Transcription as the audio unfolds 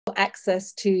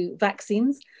access to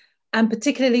vaccines, and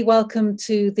particularly welcome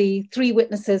to the 3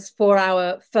 witnesses for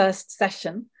our first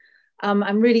session.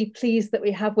 I'm really pleased that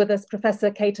we have with us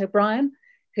Professor Kate O'Brien,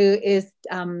 who is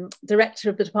Director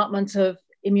of the Department of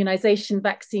Immunisation,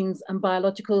 Vaccines and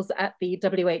Biologicals at the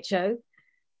WHO.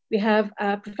 We have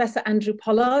Professor Andrew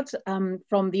Pollard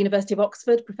from the University of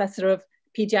Oxford, Professor of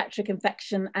Paediatric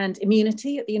Infection and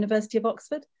Immunity at the University of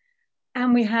Oxford.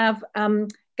 And we have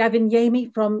Gavin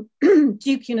Yamey from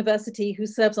Duke University, who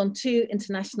serves on 2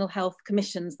 international health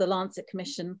commissions, the Lancet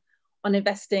Commission on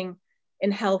Investing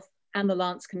in Health and the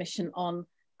Lance Commission on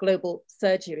Global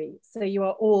Surgery. So you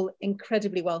are all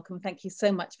incredibly welcome. Thank you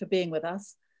so much for being with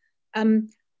us.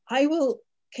 I will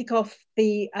kick off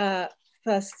the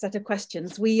first set of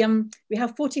questions. We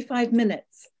have 45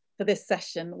 minutes for this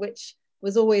session, which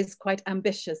was always quite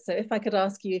ambitious. So if I could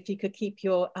ask you if you could keep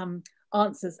your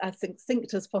answers as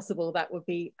succinct as possible, that would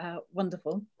be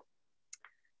wonderful.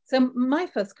 So my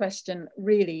first question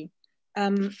really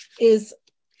is,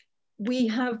 we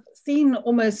have seen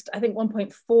almost, I think,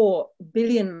 1.4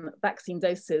 billion vaccine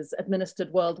doses administered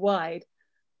worldwide,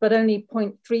 but only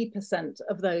 0.3%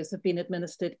 of those have been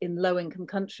administered in low-income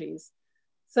countries.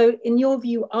 So in your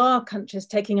view, are countries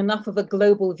taking enough of a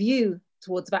global view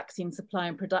towards vaccine supply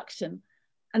and production?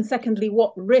 And secondly,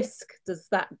 what risk does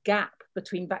that gap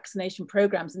between vaccination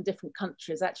programs in different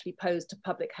countries actually pose to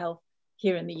public health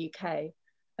here in the UK?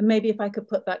 And maybe if I could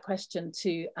put that question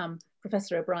to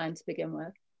Professor O'Brien to begin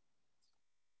with.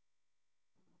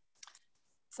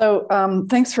 So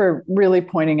thanks for really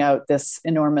pointing out this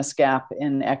enormous gap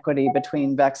in equity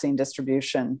between vaccine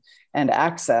distribution and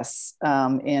access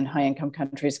in high-income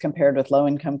countries compared with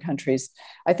low-income countries.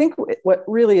 I think what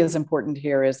really is important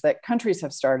here is that countries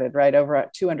have started, right? Over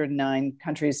 209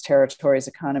 countries, territories,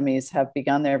 economies have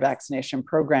begun their vaccination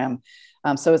program.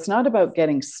 So it's not about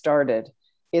getting started.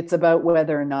 It's about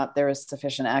whether or not there is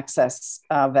sufficient access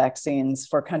of vaccines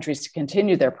for countries to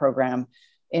continue their program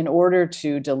in order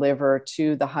to deliver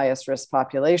to the highest risk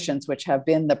populations, which have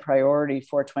been the priority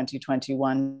for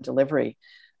 2021 delivery.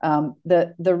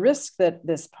 The risk that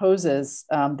this poses,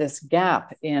 this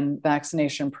gap in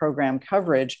vaccination program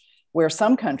coverage, where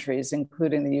some countries,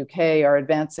 including the UK, are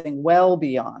advancing well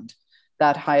beyond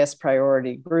that highest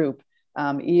priority group,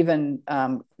 even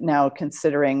now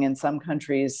considering in some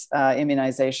countries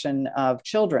immunization of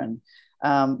children,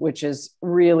 which is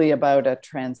really about a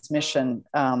transmission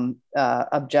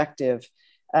objective.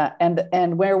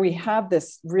 And where we have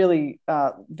this really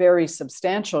very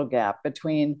substantial gap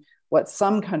between what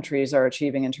some countries are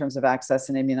achieving in terms of access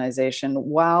and immunization,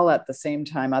 while at the same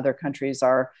time other countries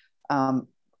are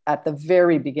at the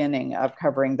very beginning of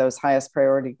covering those highest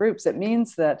priority groups, it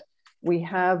means that we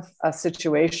have a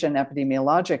situation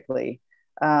epidemiologically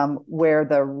where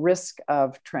the risk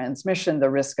of transmission, the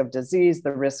risk of disease,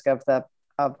 the risk of the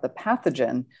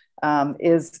pathogen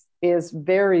is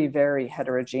very, very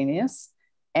heterogeneous.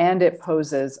 And it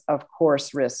poses, of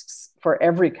course, risks for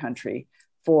every country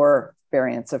for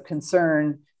variants of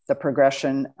concern, the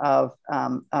progression of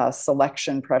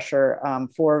selection pressure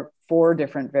for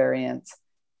different variants.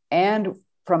 And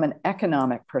from an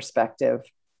economic perspective,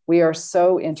 we are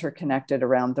so interconnected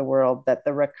around the world that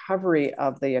the recovery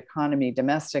of the economy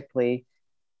domestically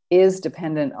is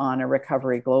dependent on a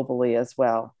recovery globally as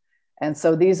well. And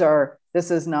so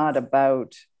this is not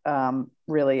about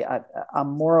really a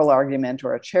moral argument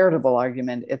or a charitable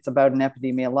argument. It's about an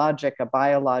epidemiologic, a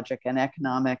biologic, an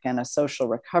economic, and a social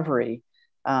recovery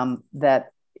that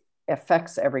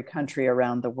affects every country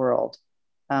around the world.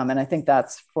 And I think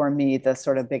that's, for me, the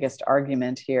sort of biggest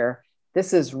argument here.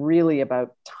 This is really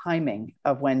about timing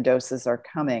of when doses are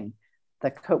coming.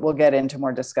 We'll get into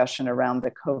more discussion around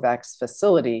the COVAX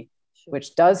facility,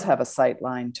 which does have a sight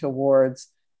line towards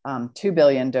 2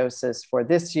 billion doses for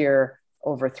this year,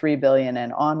 over 3 billion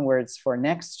and onwards for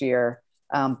next year.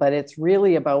 But it's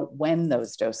really about when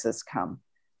those doses come.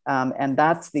 And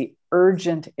that's the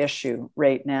urgent issue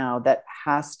right now that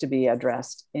has to be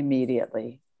addressed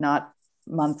immediately, not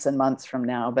months and months from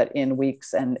now, but in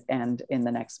weeks and in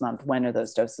the next month. When are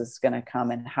those doses going to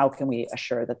come, and how can we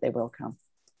assure that they will come?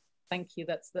 Thank you.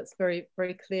 That's very,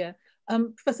 very clear.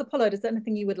 Professor Pollard, is there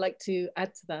anything you would like to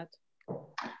add to that?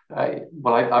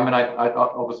 Well, I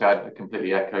obviously I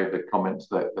completely echo the comments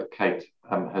that Kate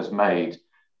has made.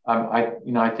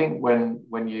 I think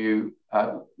when you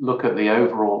look at the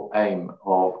overall aim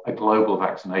of a global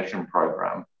vaccination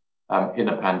program in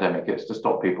a pandemic, it's to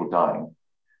stop people dying.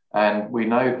 And we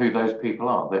know who those people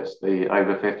are. That's the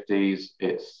over 50s,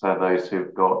 it's those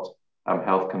who've got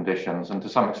health conditions, and to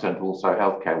some extent also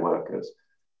healthcare workers.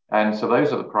 And so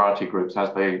those are the priority groups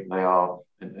as they are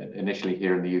initially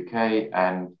here in the UK,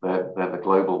 and the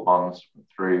global ones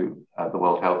through the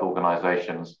World Health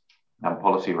Organization's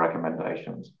policy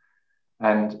recommendations.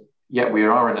 And yet we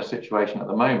are in a situation at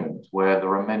the moment where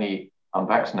there are many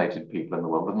unvaccinated people in the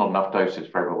world. There's not enough doses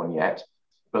for everyone yet,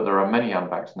 but there are many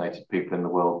unvaccinated people in the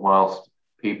world, whilst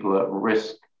people at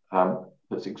risk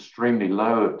that's extremely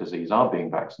low of disease are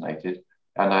being vaccinated.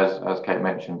 And as Kate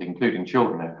mentioned, including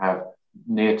children who have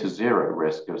near to zero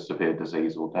risk of severe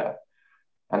disease or death.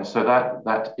 And so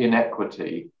that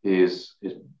inequity is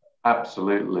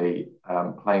absolutely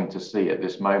plain to see at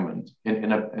this moment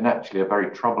in actually a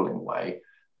very troubling way,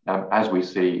 as we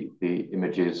see the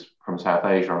images from South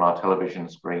Asia on our television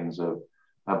screens of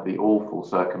the awful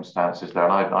circumstances there.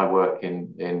 And I work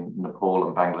in Nepal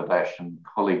and Bangladesh, and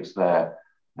colleagues there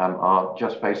are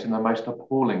just facing the most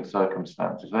appalling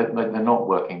circumstances. They're not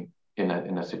working in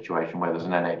a situation where there's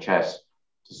an NHS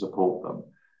to support them.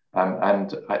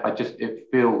 And it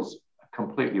feels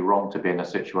completely wrong to be in a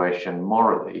situation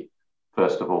morally,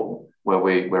 first of all, where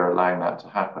we're allowing that to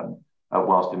happen,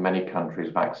 whilst in many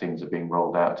countries vaccines are being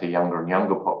rolled out to younger and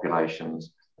younger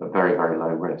populations at very, very low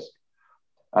risk.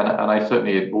 And I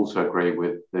certainly also agree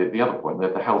with the other point,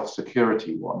 that the health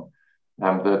security one,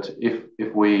 that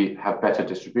if we have better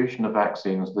distribution of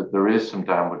vaccines, that there is some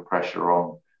downward pressure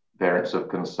on variants of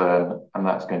concern, and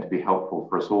that's going to be helpful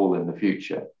for us all in the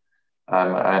future.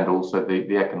 And also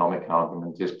the economic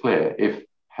argument is clear. If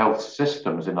health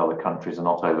systems in other countries are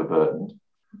not overburdened,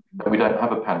 then we don't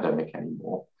have a pandemic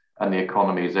anymore, and the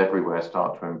economies everywhere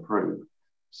start to improve.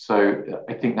 So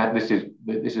I think that this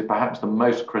is perhaps the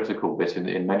most critical bit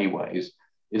in many ways,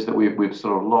 is that we've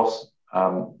sort of lost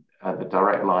the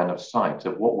direct line of sight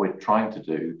of what we're trying to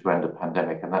do to end a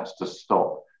pandemic, and that's to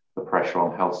stop the pressure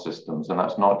on health systems. And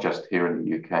that's not just here in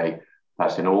the UK,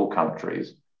 that's in all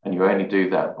countries. And you only do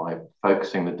that by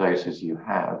focusing the doses you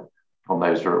have on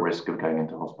those who are at risk of going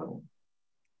into hospital.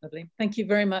 Lovely, thank you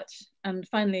very much. And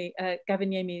finally,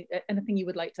 Gavin Yemi, anything you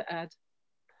would like to add?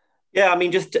 Yeah, I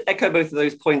mean, just to echo both of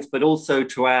those points, but also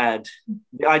to add,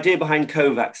 the idea behind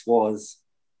COVAX was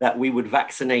that we would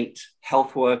vaccinate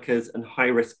health workers and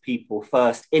high-risk people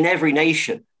first in every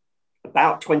nation,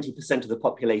 about 20% of the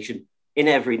population in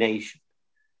every nation.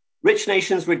 Rich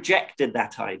nations rejected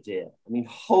that idea. I mean,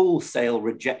 wholesale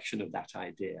rejection of that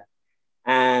idea.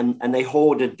 And they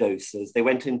hoarded doses. They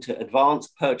went into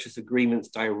advanced purchase agreements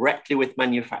directly with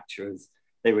manufacturers.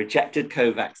 They rejected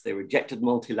COVAX. They rejected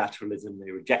multilateralism. They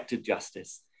rejected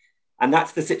justice. And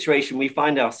that's the situation we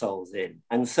find ourselves in.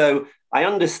 And so I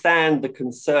understand the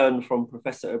concern from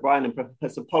Professor O'Brien and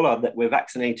Professor Pollard that we're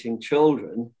vaccinating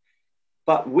children,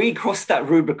 but we crossed that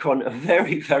Rubicon a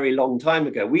very, very long time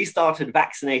ago. We started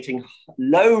vaccinating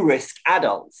low-risk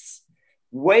adults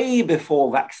way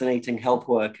before vaccinating health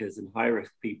workers and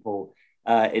high-risk people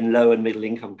in low and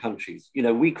middle-income countries. You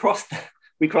know, we crossed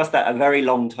that a very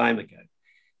long time ago.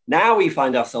 Now we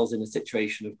find ourselves in a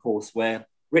situation, of course, where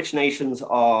rich nations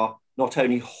are not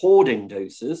only hoarding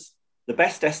doses, the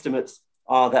best estimates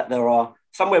are that there are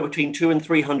somewhere between 200 and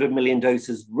 300 million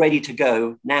doses ready to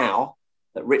go now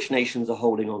that rich nations are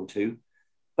holding on to.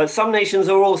 But some nations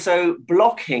are also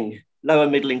blocking low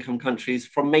and middle income countries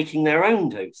from making their own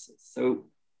doses. So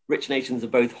rich nations are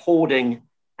both hoarding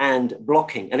and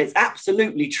blocking. And it's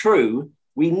absolutely true.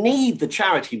 We need the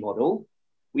charity model.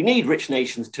 We need rich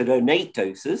nations to donate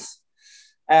doses.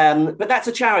 But that's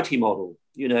a charity model.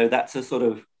 You know, that's a sort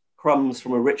of crumbs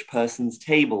from a rich person's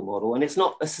table model. And it's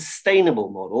not a sustainable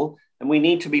model. And we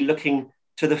need to be looking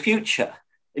to the future,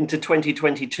 into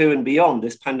 2022 and beyond.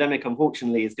 This pandemic,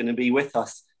 unfortunately, is going to be with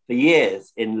us for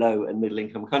years in low and middle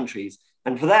income countries.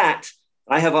 And for that,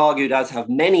 I have argued, as have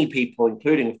many people,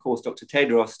 including, of course, Dr.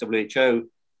 Tedros, WHO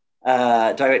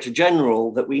Director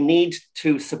General, that we need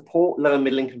to support low and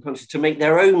middle income countries to make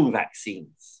their own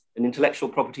vaccines, an intellectual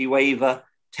property waiver,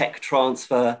 tech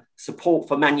transfer, support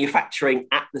for manufacturing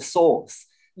at the source.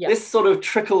 Yeah. This sort of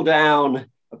trickle down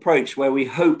approach where we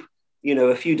hope, you know,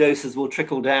 a few doses will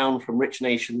trickle down from rich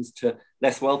nations to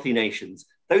less wealthy nations.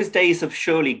 Those days have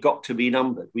surely got to be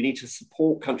numbered. We need to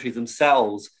support countries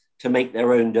themselves to make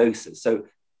their own doses. So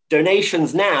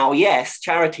donations now, yes,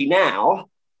 charity now,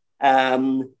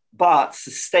 but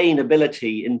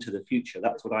sustainability into the future.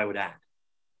 That's what I would add.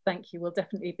 Thank you. We'll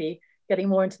definitely be getting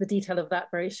more into the detail of that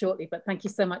very shortly, but thank you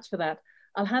so much for that.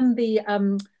 I'll hand the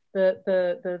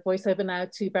voice over now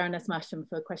to Baroness Masham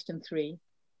for question 3.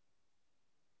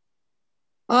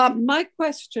 My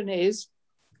question is,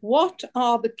 what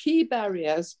are the key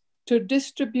barriers to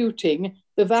distributing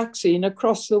the vaccine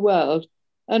across the world?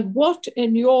 And what,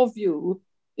 in your view,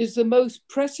 is the most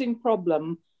pressing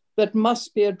problem that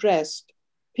must be addressed?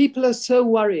 People are so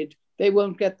worried they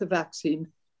won't get the vaccine.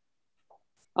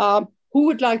 Who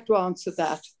would like to answer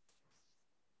that?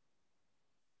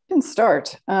 I can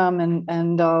start,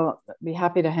 and I'll be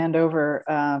happy to hand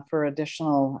over for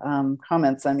additional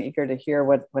comments. I'm eager to hear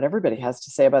what everybody has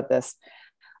to say about this.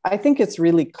 I think it's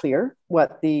really clear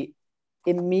what the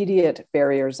immediate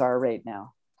barriers are right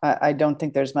now. I don't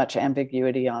think there's much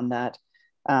ambiguity on that.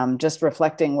 Just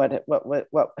reflecting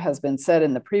what has been said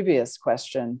in the previous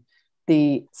question,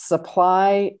 the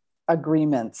supply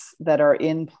agreements that are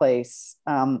in place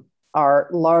are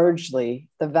largely,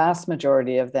 the vast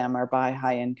majority of them are by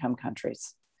high-income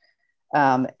countries.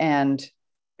 And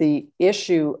the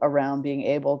issue around being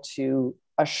able to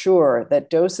assure that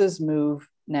doses move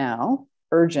now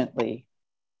urgently,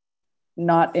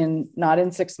 not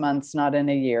in 6 months, not in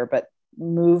a year, but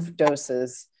move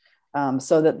doses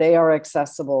so that they are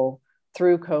accessible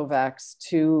through COVAX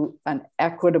to an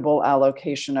equitable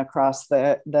allocation across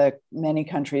the many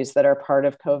countries that are part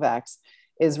of COVAX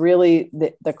is really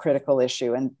the critical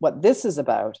issue. And what this is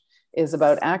about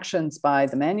actions by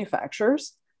the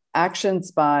manufacturers,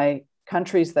 actions by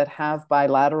countries that have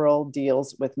bilateral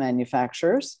deals with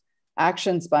manufacturers,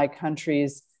 actions by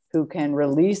countries who can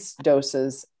release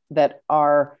doses that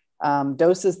are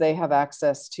doses they have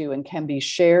access to and can be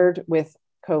shared with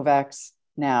COVAX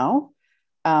now.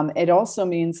 It also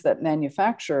means that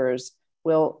manufacturers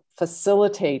will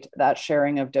facilitate that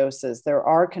sharing of doses. There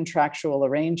are contractual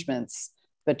arrangements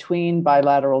between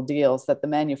bilateral deals that the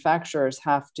manufacturers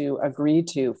have to agree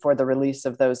to for the release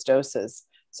of those doses.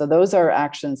 So those are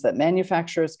actions that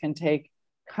manufacturers can take,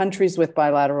 countries with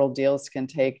bilateral deals can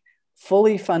take,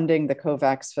 fully funding the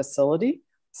COVAX facility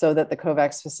so that the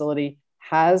COVAX facility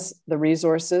has the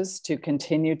resources to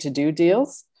continue to do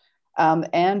deals.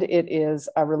 And it is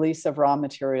a release of raw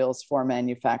materials for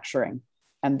manufacturing.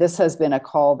 And this has been a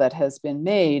call that has been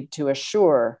made to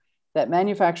assure that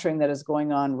manufacturing that is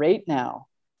going on right now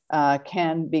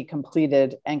can be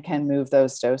completed and can move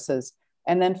those doses.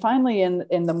 And then finally,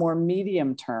 in the more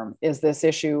medium term, is this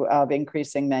issue of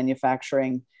increasing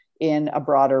manufacturing in a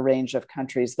broader range of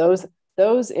countries.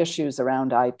 Those issues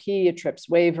around IP, a TRIPS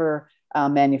waiver,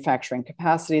 manufacturing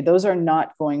capacity, those are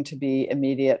not going to be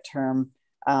immediate term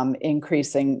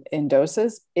increasing in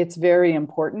doses. It's very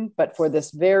important, but for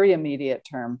this very immediate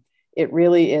term, it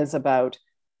really is about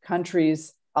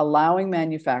countries allowing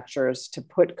manufacturers to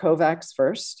put COVAX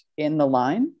first in the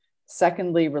line.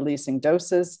 Secondly, releasing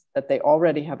doses that they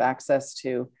already have access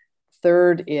to.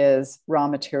 Third is raw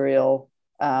material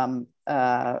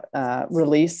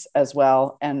release as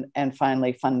well. And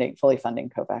finally, fully funding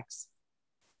COVAX.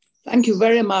 Thank you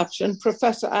very much. And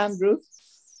Professor Andrew?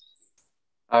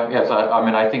 Yes,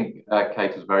 I think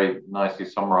Kate has very nicely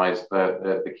summarized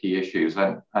the key issues.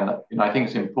 And I think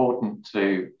it's important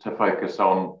to focus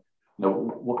on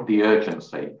what the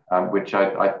urgency, which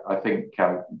I think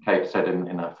Kate said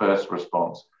in her first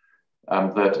response,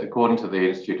 that according to the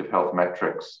Institute of Health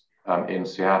Metrics in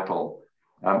Seattle,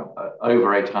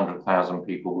 over 800,000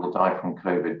 people will die from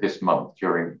COVID this month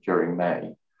during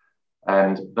May.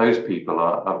 And those people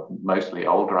are mostly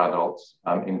older adults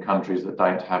in countries that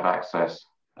don't have access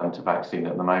to vaccine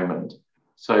at the moment.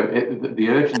 So the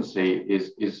urgency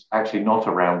is actually not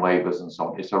around waivers and so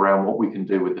on. It's around what we can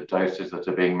do with the doses that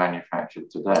are being manufactured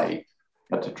today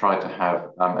to try to have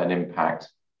an impact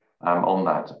on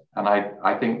that. And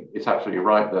I think it's absolutely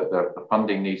right that the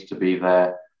funding needs to be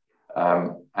there.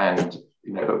 And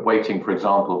but waiting, for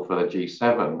example, for the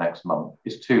G7 next month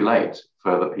is too late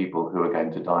for the people who are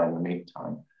going to die in the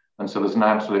meantime. And so there's an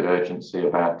absolute urgency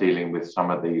about dealing with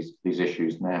some of these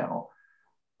issues now.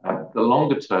 The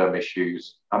longer term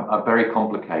issues are very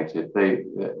complicated.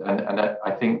 And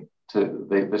I think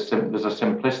there's a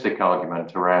simplistic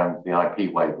argument around the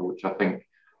IP waiver, which I think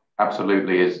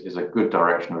absolutely is a good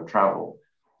direction of travel.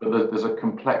 But there's a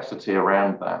complexity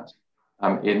around that,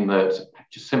 in that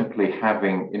just simply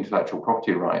having intellectual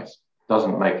property rights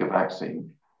doesn't make a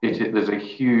vaccine. There's a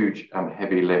huge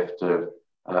heavy lift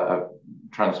of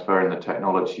transferring the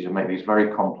technology to make these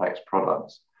very complex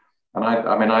products. And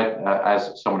I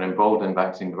as someone involved in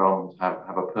vaccine development,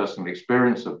 have a personal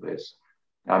experience of this.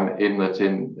 In that,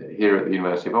 here at the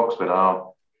University of Oxford,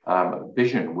 our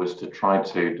vision was to try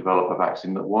to develop a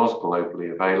vaccine that was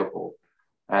globally available.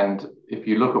 And if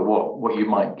you look at what you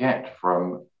might get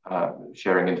from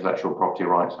sharing intellectual property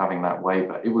rights, having that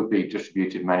waiver, it would be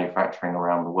distributed manufacturing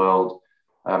around the world,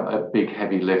 a big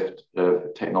heavy lift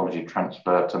of technology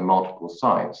transfer to multiple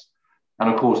sites. And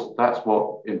of course, that's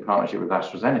what, in partnership with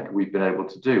AstraZeneca, we've been able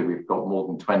to do. We've got more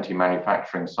than 20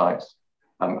 manufacturing sites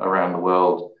around the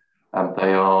world.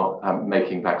 They are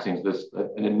making vaccines. There's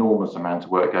an enormous amount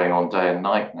of work going on day and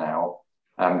night now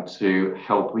to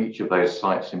help each of those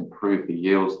sites improve the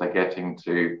yields they're getting,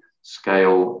 to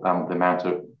scale the amount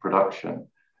of production.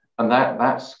 And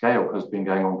that scale has been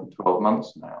going on for 12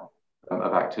 months now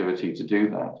of activity to do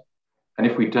that. And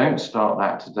if we don't start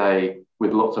that today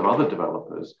with lots of other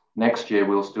developers, next year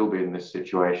we'll still be in this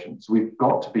situation. So we've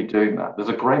got to be doing that. There's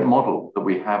a great model that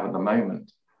we have at the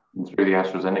moment through the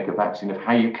AstraZeneca vaccine of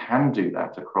how you can do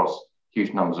that across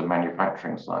huge numbers of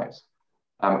manufacturing sites.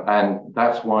 And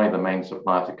that's why the main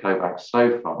supplier to COVAX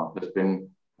so far has been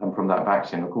from that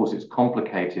vaccine. Of course, it's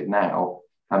complicated now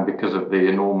because of the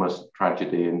enormous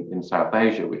tragedy in South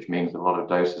Asia, which means a lot of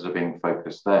doses are being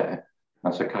focused there.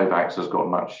 And so COVAX has got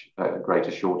much greater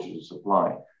shortage of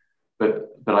supply. But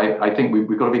I think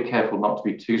we've got to be careful not to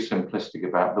be too simplistic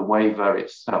about the waiver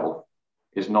itself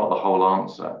is not the whole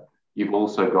answer. You've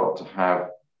also got to have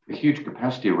a huge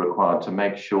capacity required to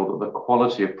make sure that the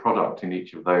quality of product in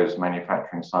each of those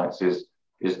manufacturing sites is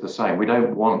the same. We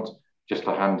don't want just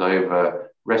to hand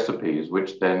over recipes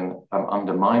which then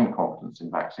undermine confidence in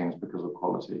vaccines because of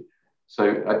quality.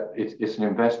 So it's an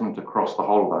investment across the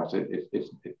whole of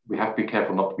that. We have to be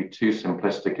careful not to be too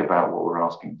simplistic about what we're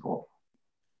asking for.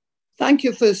 Thank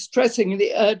you for stressing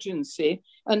the urgency.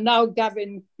 And now,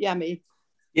 Gavin Yammy.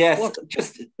 Yes,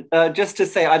 just to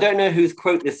say, I don't know whose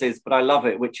quote this is, but I love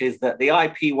it, which is that the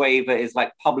IP waiver is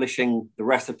like publishing the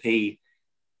recipe.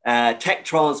 Tech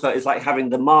transfer is like having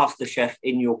the master chef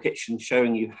in your kitchen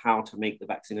showing you how to make the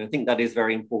vaccine. I think that is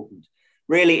very important.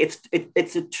 Really,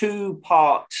 it's a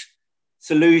two-part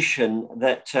solution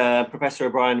that Professor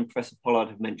O'Brien and Professor Pollard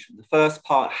have mentioned. The first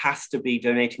part has to be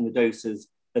donating the doses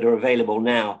that are available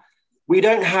now. We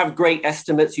don't have great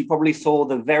estimates. You probably saw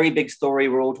the very big story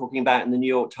we're all talking about in the New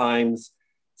York Times,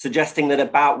 suggesting that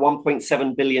about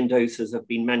 1.7 billion doses have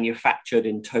been manufactured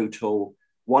in total.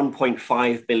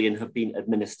 1.5 billion have been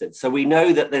administered. So we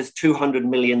know that there's 200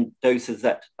 million doses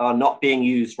that are not being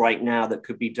used right now that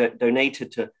could be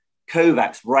donated to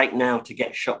COVAX right now to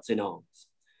get shots in arms.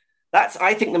 That's,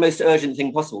 I think, the most urgent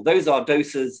thing possible. Those are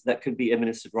doses that could be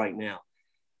administered right now.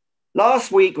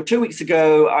 Last week or 2 weeks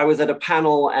ago, I was at a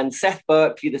panel and Seth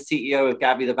Berkley, the CEO of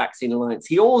Gavi, the Vaccine Alliance,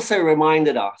 he also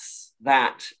reminded us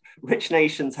that rich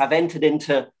nations have entered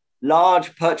into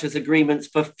large purchase agreements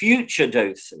for future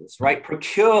doses, right?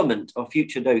 Procurement of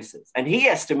future doses. And he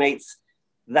estimates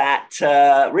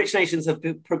that rich nations have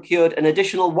procured an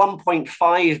additional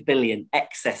 1.5 billion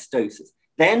excess doses.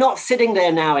 They're not sitting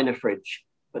there now in a fridge,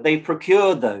 but they've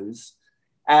procured those.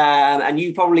 And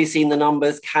you've probably seen the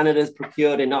numbers. Canada's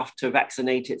procured enough to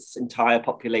vaccinate its entire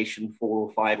population 4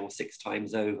 or 5 or 6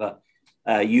 times over.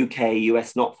 UK,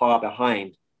 US not far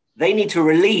behind. They need to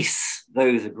release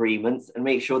those agreements and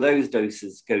make sure those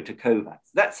doses go to COVAX.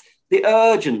 That's the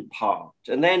urgent part.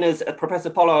 And then, as Professor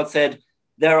Pollard said,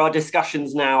 there are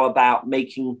discussions now about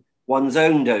making one's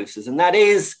own doses. And that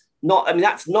is not, I mean,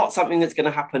 that's not something that's going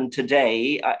to happen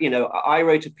today. I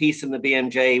wrote a piece in the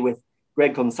BMJ with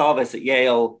Greg Gonsalves at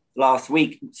Yale last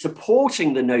week,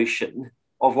 supporting the notion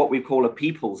of what we call a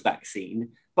people's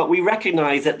vaccine. But we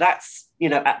recognize that that's,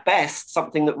 at best,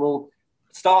 something that will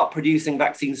start producing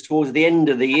vaccines towards the end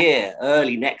of the year,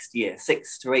 early next year,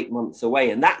 6 to 8 months away.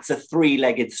 And that's a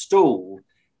 3-legged stool.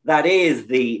 That is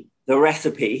the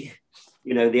recipe,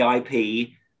 the IP,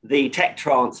 the tech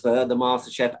transfer, the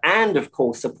master chef, and of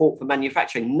course, support for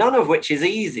manufacturing, none of which is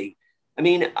easy. I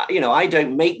mean, I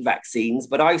don't make vaccines,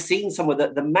 but I've seen some of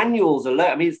the manuals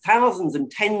alone. I mean, it's thousands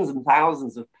and tens and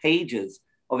thousands of pages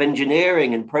of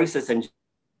engineering and process engineering.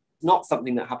 It's not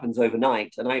something that happens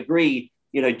overnight. And I agree,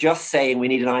 just saying we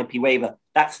need an IP waiver,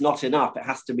 that's not enough. It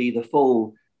has to be the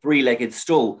full 3-legged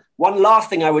stool. One last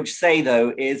thing I would say,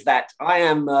 though, is that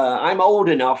I'm old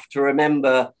enough to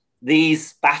remember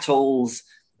these battles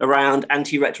around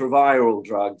antiretroviral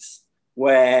drugs,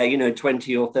 where,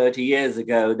 20 or 30 years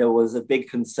ago, there was a big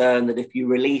concern that if you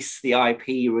release the IP,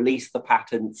 release the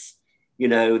patents,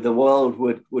 the world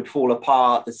would fall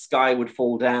apart, the sky would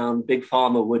fall down, Big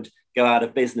Pharma would go out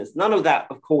of business. None of that,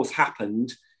 of course,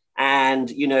 happened. And,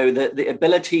 the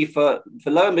ability for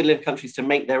low and middle income countries to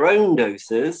make their own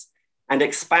doses and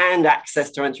expand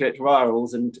access to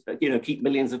antiretrovirals and, keep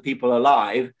millions of people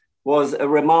alive was a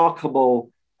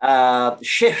remarkable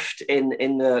shift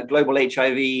in the global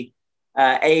HIV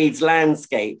AIDS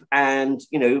landscape. And,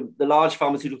 the large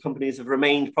pharmaceutical companies have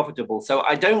remained profitable. So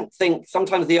I don't think,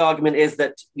 sometimes the argument is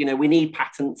that, we need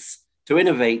patents to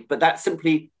innovate, but that's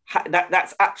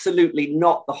absolutely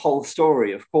not the whole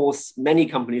story. Of course, many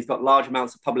companies got large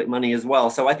amounts of public money as well.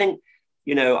 So I think,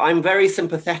 I'm very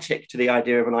sympathetic to the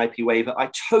idea of an IP waiver. I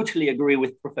totally agree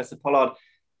with Professor Pollard.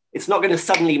 It's not going to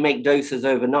suddenly make doses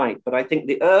overnight, but I think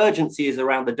the urgency is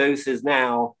around the doses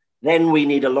now then we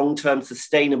need a long-term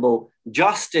sustainable,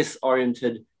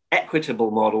 justice-oriented,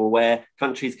 equitable model where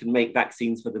countries can make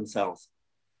vaccines for themselves.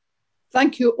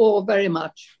 Thank you all very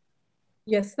much.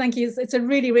 Yes, thank you. It's a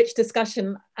really rich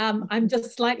discussion. I'm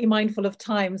just slightly mindful of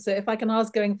time, so if I can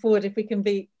ask going forward, if we can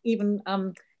be even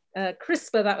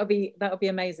crisper, that would be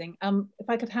amazing. If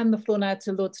I could hand the floor now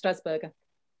to Lord Strasburger.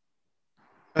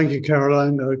 Thank you,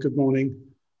 Caroline. Good morning.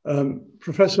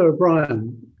 Professor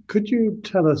O'Brien, could you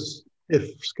tell us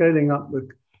if scaling up the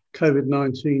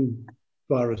COVID-19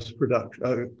 virus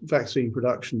production, vaccine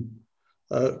production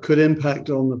could impact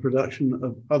on the production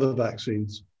of other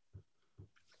vaccines?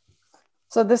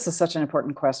 So this is such an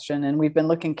important question, and we've been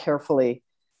looking carefully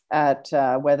at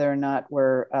whether or not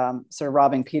we're sort of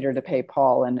robbing Peter to pay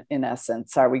Paul in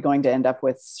essence. Are we going to end up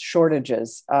with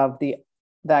shortages of the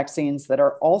vaccines that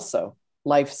are also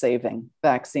life-saving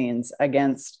vaccines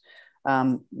against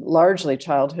largely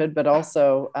childhood, but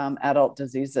also adult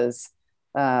diseases,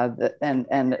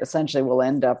 and essentially we'll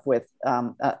end up with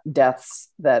deaths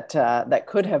that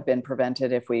could have been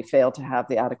prevented if we fail to have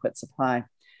the adequate supply.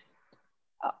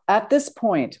 At this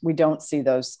point, we don't see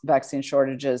those vaccine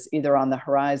shortages either on the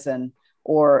horizon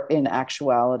or in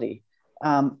actuality.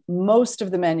 Most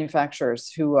of the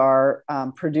manufacturers who are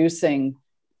producing,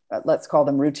 let's call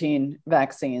them routine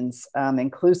vaccines,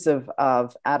 inclusive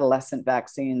of adolescent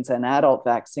vaccines and adult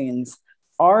vaccines,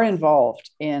 are involved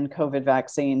in COVID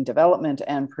vaccine development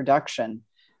and production.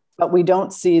 But we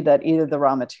don't see that either the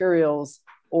raw materials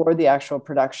or the actual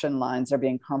production lines are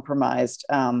being compromised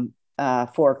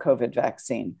for COVID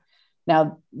vaccine.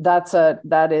 Now,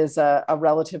 that is a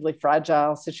relatively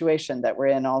fragile situation that we're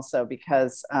in also,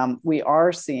 because we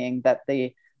are seeing that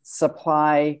the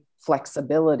supply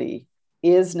flexibility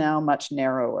is now much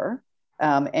narrower,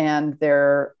 and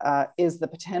there is the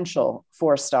potential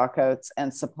for stockouts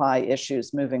and supply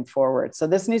issues moving forward. So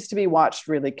this needs to be watched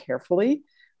really carefully,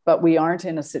 but we aren't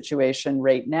in a situation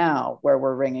right now where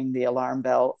we're ringing the alarm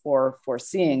bell or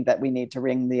foreseeing that we need to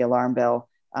ring the alarm bell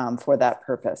for that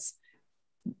purpose.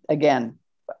 Again,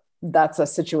 that's a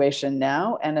situation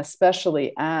now, and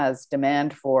especially as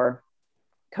demand for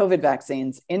COVID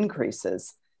vaccines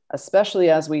increases, especially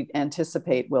as we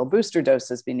anticipate will booster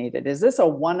doses be needed. Is this a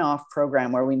one-off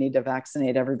program where we need to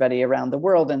vaccinate everybody around the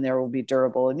world and there will be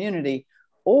durable immunity?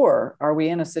 Or are we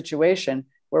in a situation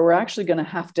where we're actually going to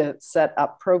have to set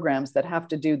up programs that have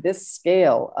to do this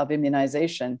scale of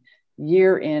immunization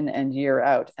year in and year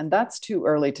out? And that's too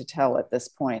early to tell at this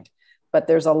point. But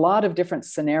there's a lot of different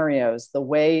scenarios, the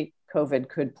way COVID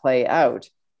could play out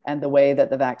and the way that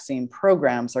the vaccine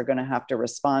programs are going to have to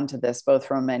respond to this, both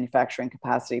from a manufacturing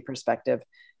capacity perspective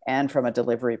and from a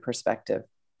delivery perspective.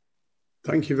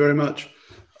 Thank you very much.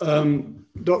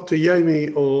 Dr.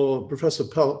 Yemi or Professor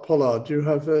Pollard, do you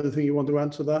have anything you want to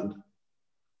add to that?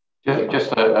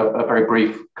 Just a very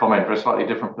brief comment for a slightly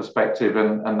different perspective,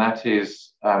 and that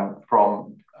is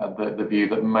from the view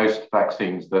that most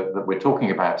vaccines that we're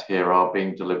talking about here are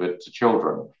being delivered to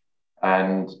children.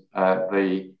 And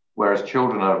whereas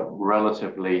children are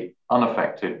relatively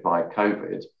unaffected by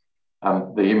COVID,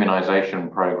 the immunization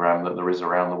program that there is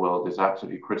around the world is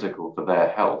absolutely critical for their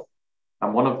health.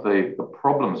 And one of the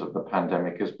problems of the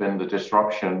pandemic has been the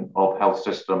disruption of health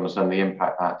systems and the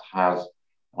impact that has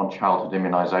on childhood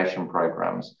immunization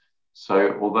programs.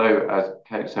 So although, as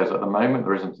Kate says, at the moment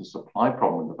there isn't a supply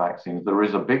problem with the vaccines, there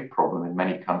is a big problem in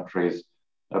many countries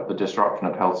of the disruption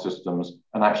of health systems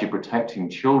and actually protecting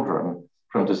children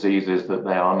from diseases that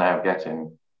they are now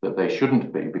getting that they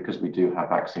shouldn't be, because we do have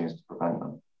vaccines to prevent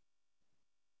them.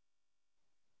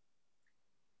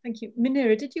 Thank you.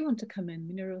 Munira, did you want to come in?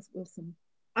 Munira Wilson.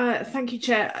 Thank you,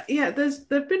 Chair. Yeah, there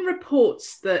have been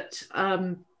reports that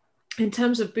in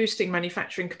terms of boosting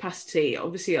manufacturing capacity,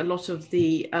 obviously a lot of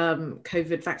the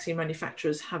COVID vaccine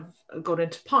manufacturers have got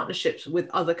into partnerships with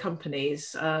other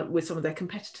companies, with some of their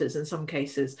competitors in some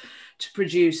cases, to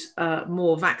produce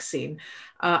more vaccine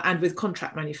and with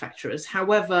contract manufacturers.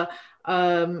 However,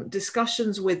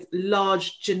 discussions with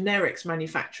large generics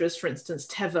manufacturers, for instance,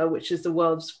 Teva, which is the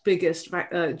world's biggest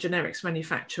generics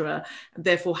manufacturer, and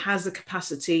therefore has the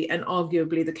capacity and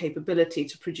arguably the capability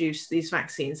to produce these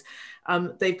vaccines,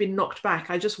 they've been knocked back.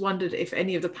 I just wondered if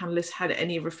any of the panelists had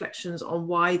any reflections on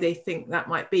why they think that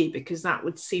might be, because that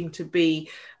would seem to be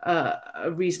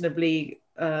a reasonably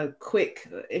quick,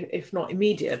 if not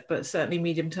immediate, but certainly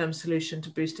medium-term solution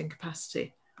to boosting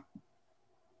capacity.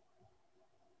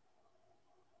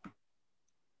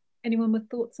 Anyone with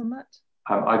thoughts on that?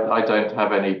 I don't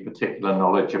have any particular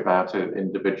knowledge about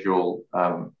individual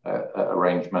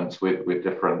arrangements with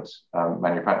different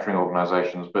manufacturing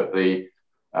organizations, but the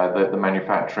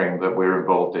manufacturing that we're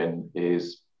involved in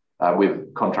is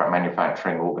with contract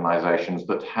manufacturing organizations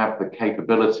that have the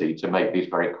capability to make these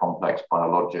very complex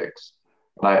biologics.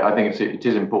 And I think it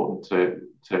is important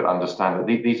to understand that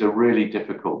these are really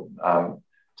difficult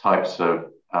types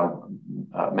of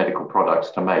medical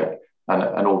products to make.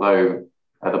 And although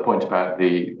the point about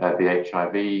the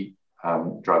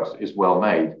HIV drugs is well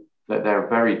made, that they're a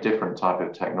very different type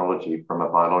of technology from a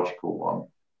biological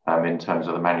one in terms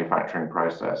of the manufacturing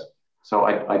process. So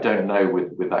I don't know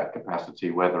with that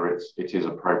capacity whether it is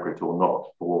appropriate or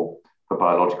not for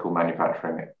biological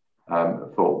manufacturing,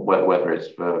 for whether it's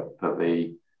for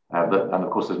the and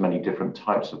of course there's many different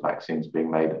types of vaccines being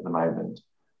made at the moment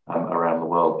around the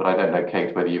world. But I don't know,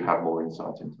 Kate, whether you have more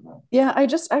insight into that. Yeah, I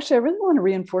really want to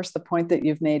reinforce the point that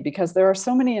you've made, because there are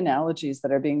so many analogies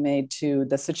that are being made to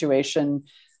the situation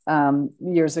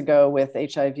years ago with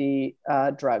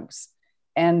HIV drugs.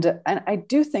 And I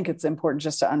do think it's important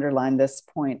just to underline this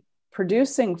point.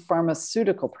 Producing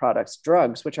pharmaceutical products,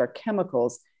 drugs, which are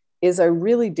chemicals, is a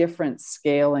really different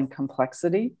scale and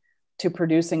complexity to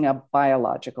producing a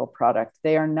biological product.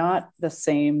 They are not the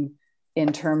same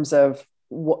in terms of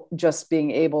just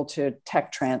being able to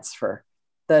tech transfer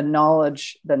the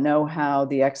knowledge, the know-how,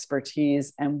 the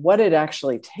expertise, and what it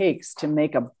actually takes to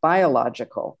make a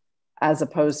biological, as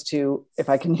opposed to, if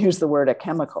I can use the word, a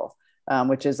chemical,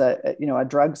 which is a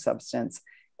drug substance.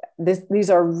 These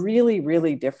are really,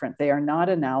 really different. They are not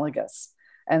analogous.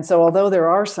 And so, although there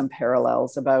are some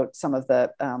parallels about some of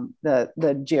the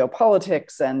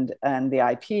geopolitics and the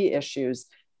IP issues,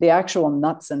 the actual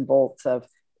nuts and bolts of,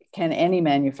 can any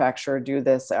manufacturer do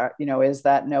this? Is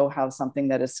that know-how something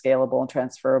that is scalable and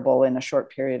transferable in a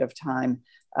short period of time?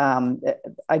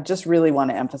 I just really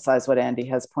want to emphasize what Andy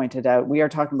has pointed out. We are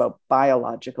talking about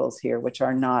biologicals here, which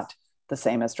are not the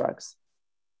same as drugs.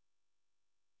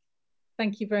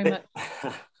 Thank you very much.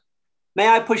 May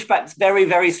I push back very,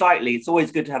 very slightly? It's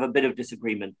always good to have a bit of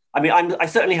disagreement. I mean, I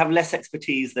certainly have less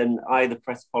expertise than either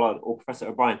Professor Pollard or Professor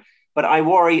O'Brien, but I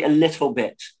worry a little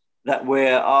bit that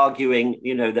we're arguing,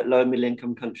 that low and middle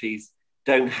income countries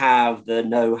don't have the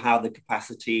know-how, the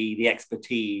capacity, the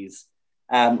expertise.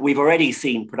 We've already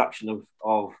seen production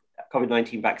of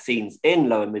COVID-19 vaccines in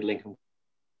low and middle income.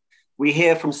 We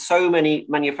hear from so many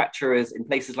manufacturers in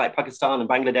places like Pakistan and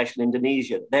Bangladesh and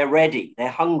Indonesia. They're ready, they're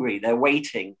hungry, they're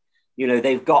waiting.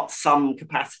 They've got some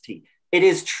capacity. It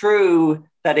is true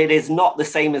that it is not the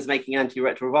same as making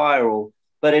antiretroviral,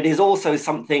 but it is also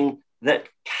something that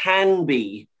can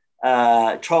be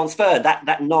transferred.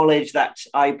 That knowledge, that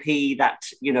IP, that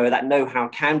know-how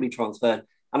can be transferred.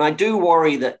 And I do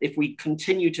worry that if we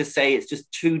continue to say it's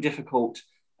just too difficult,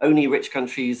 only rich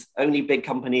countries, only big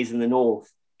companies in the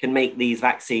north can make these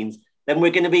vaccines, then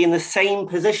we're going to be in the same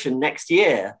position next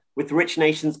year with rich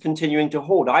nations continuing to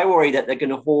hoard. I worry that they're going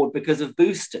to hoard because of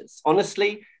boosters.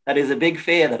 Honestly, that is a big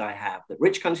fear that I have, that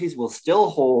rich countries will still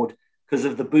hoard because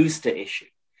of the booster issue.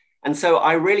 And so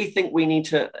I really think we need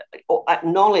to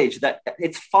acknowledge that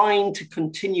it's fine to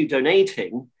continue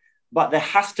donating, but there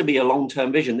has to be a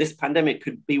long-term vision. This pandemic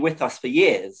could be with us for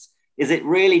years. Is it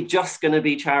really just going to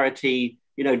be charity,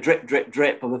 drip, drip,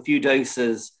 drip of a few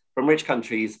doses from rich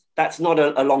countries? That's not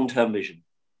a long-term vision.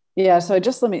 Yeah, so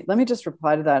let me just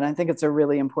reply to that. And I think it's a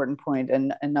really important point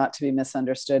and not to be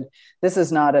misunderstood. This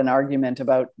is not an argument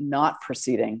about not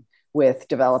proceeding with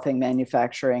developing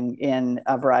manufacturing in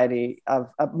a variety of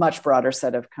a much broader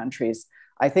set of countries.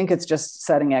 I think it's just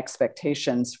setting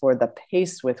expectations for the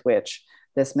pace with which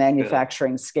this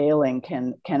manufacturing scaling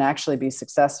can actually be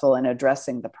successful in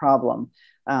addressing the problem.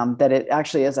 That it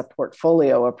actually is a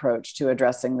portfolio approach to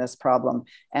addressing this problem.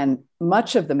 And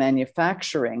much of the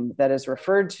manufacturing that is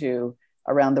referred to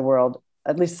around the world,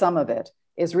 at least some of it,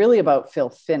 is really about fill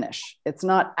finish. It's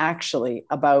not actually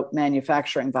about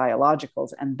manufacturing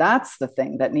biologicals. And that's the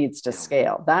thing that needs to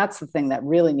scale. That's the thing that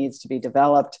really needs to be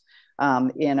developed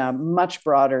in a much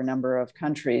broader number of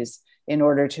countries in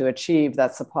order to achieve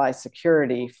that supply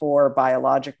security for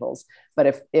biologicals.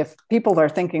 But if people are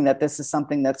thinking that this is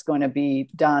something that's going to be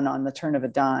done on the turn of a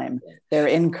dime, they're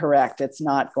incorrect. It's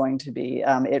not going to be.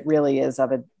 It really is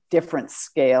of a different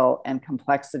scale and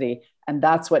complexity. And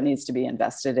that's what needs to be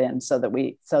invested in so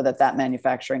that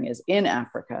manufacturing is in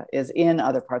Africa, is in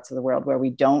other parts of the world where we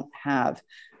don't have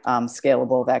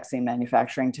scalable vaccine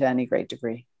manufacturing to any great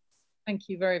degree. Thank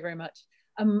you very, very much.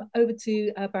 Over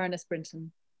to Baroness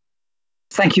Brinton.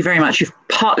 Thank you very much. You've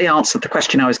partly answered the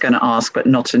question I was going to ask, but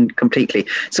not completely.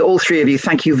 So all three of you,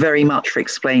 thank you very much for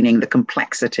explaining the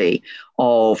complexity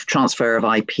of transfer of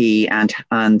IP and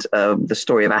the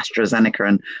story of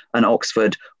AstraZeneca and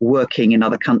Oxford working in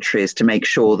other countries to make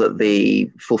sure that the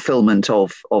fulfillment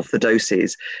of the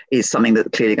doses is something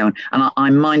that clearly going. And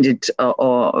I'm minded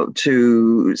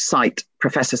to cite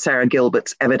Professor Sarah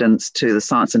Gilbert's evidence to the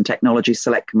Science and Technology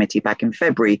Select Committee back in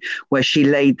February, where she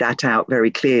laid that out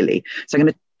very clearly. So I'm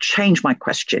going to change my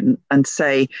question and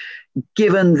say,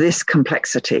 given this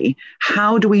complexity,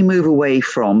 how do we move away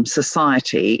from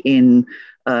society in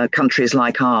countries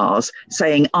like ours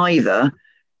saying either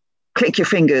click your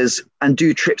fingers and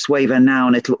do TRIPS waiver now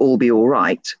and it'll all be all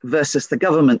right, versus the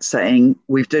government saying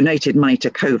we've donated money to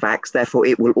COVAX, therefore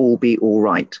it will all be all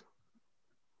right?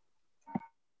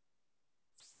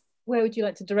 Where would you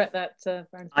like to direct that,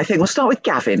 Baron? I think we'll start with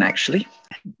Gavin, actually.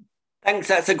 Thanks,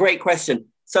 that's a great question.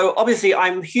 So obviously,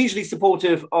 I'm hugely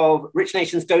supportive of rich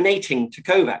nations donating to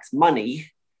COVAX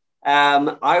money.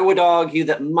 I would argue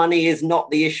that money is not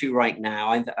the issue right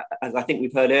now. As I think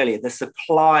we've heard earlier, the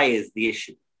supply is the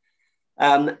issue.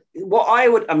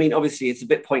 Obviously, it's a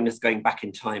bit pointless going back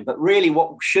in time, but really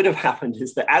what should have happened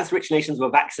is that as rich nations were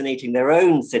vaccinating their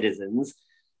own citizens,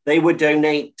 they would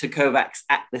donate to COVAX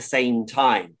at the same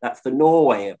time. That's the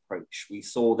Norway approach. We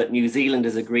saw that New Zealand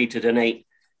has agreed to donate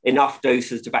enough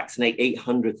doses to vaccinate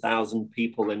 800,000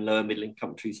 people in lower middle income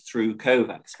countries through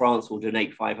COVAX. France will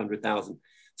donate 500,000.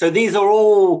 So these are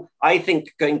all, I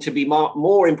think, going to be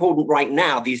more important right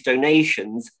now, these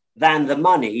donations, than the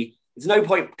money. There's no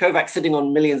point COVAX sitting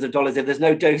on millions of dollars if there's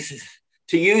no doses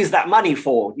to use that money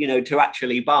for, to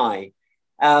actually buy.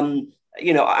 I'm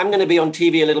going to be on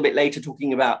TV a little bit later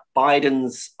talking about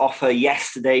Biden's offer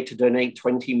yesterday to donate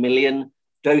 20 million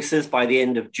doses by the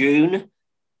end of June.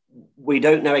 We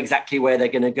don't know exactly where they're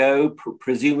going to go,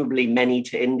 presumably many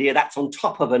to India. That's on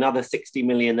top of another 60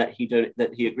 million that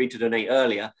he agreed to donate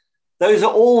earlier. Those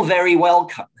are all very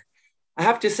welcome. I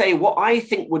have to say, what I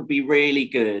think would be really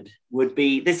good would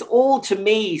be, this all to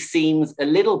me seems a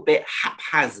little bit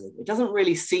haphazard. It doesn't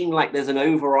really seem like there's an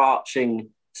overarching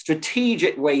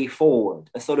strategic way forward,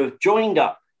 a sort of joined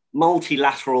up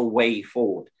multilateral way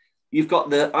forward. You've got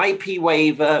the IP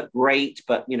waiver, great,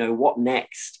 but what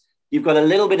next? You've got a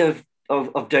little bit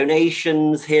of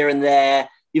donations here and there.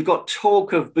 You've got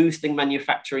talk of boosting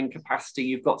manufacturing capacity.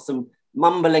 You've got some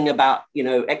mumbling about,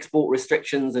 export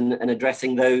restrictions and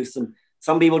addressing those.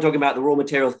 Some people talking about the raw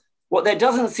materials. What there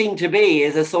doesn't seem to be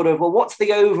is a sort of, well, what's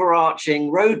the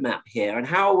overarching roadmap here? And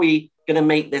how are we going to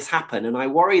make this happen? And I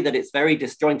worry that it's very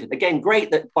disjointed. Again,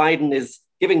 great that Biden is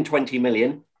giving 20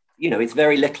 million. It's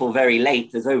very little, very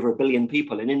late. There's over 1 billion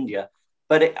people in India.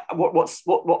 But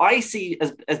what I see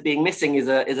as being missing is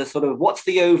a sort of, what's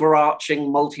the overarching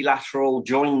multilateral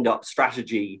joined up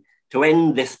strategy to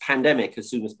end this pandemic as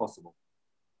soon as possible?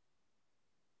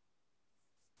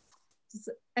 Does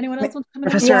anyone else want to come in?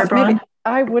 Professor O'Brien?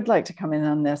 I would like to come in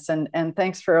on this, and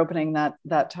thanks for opening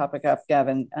that topic up,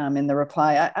 Gavin, in the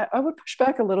reply. I would push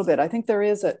back a little bit. I think there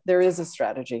is a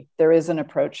strategy. There is an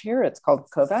approach here. It's called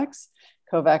COVAX.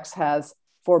 COVAX has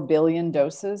 4 billion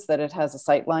doses that it has a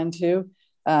sight line to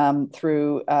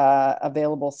through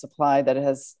available supply that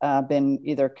has been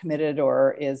either committed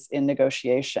or is in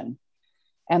negotiation.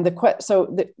 And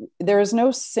there is no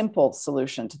simple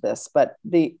solution to this, but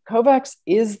the COVAX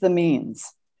is the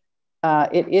means.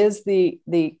 It is the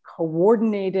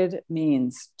coordinated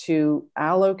means to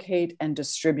allocate and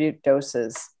distribute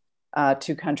doses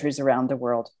to countries around the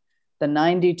world. The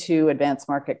 92 advanced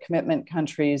market commitment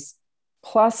countries,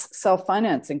 plus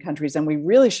self-financing countries, and we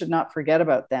really should not forget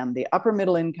about them. The upper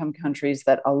middle income countries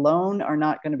that alone are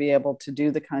not going to be able to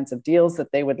do the kinds of deals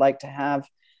that they would like to have.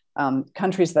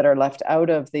 Countries that are left out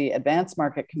of the advanced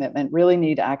market commitment really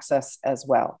need access as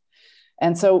well.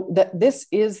 And so this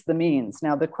is the means.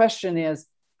 Now, the question is,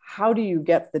 how do you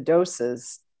get the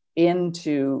doses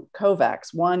into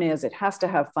COVAX? One is it has to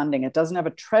have funding. It doesn't have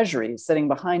a treasury sitting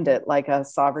behind it like a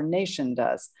sovereign nation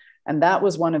does. And that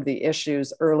was one of the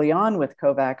issues early on with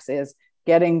COVAX, is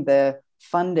getting the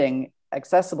funding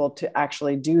accessible to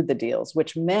actually do the deals,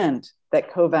 which meant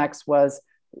that COVAX was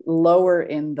lower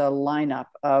in the lineup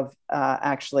of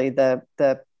actually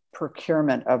the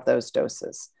procurement of those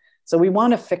doses. So we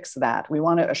want to fix that. We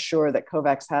want to assure that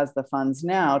COVAX has the funds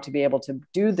now to be able to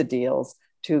do the deals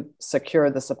to secure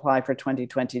the supply for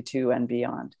 2022 and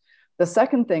beyond. The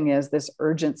second thing is this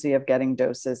urgency of getting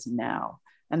doses now.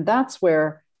 And that's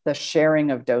where the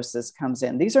sharing of doses comes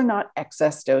in. These are not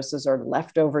excess doses or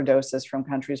leftover doses from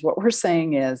countries. What we're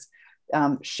saying is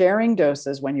sharing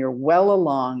doses when you're well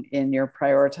along in your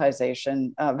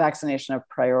prioritization, vaccination of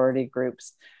priority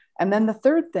groups. And then the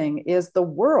third thing is the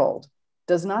world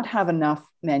does not have enough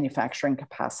manufacturing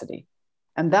capacity.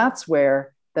 And that's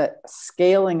where the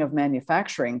scaling of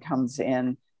manufacturing comes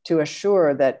in to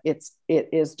assure that it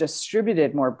is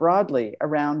distributed more broadly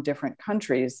around different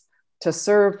countries to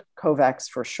serve COVAX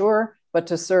for sure, but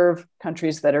to serve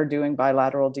countries that are doing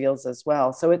bilateral deals as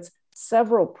well. So it's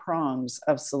several prongs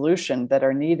of solution that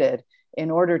are needed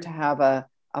in order to have a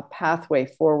pathway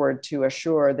forward to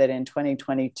assure that in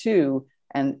 2022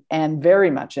 and very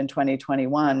much in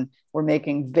 2021, we're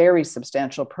making very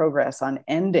substantial progress on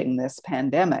ending this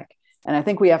pandemic. And I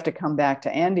think we have to come back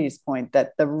to Andy's point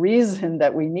that the reason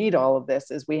that we need all of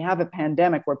this is we have a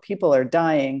pandemic where people are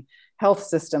dying, health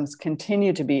systems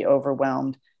continue to be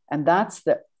overwhelmed, and that's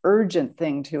the urgent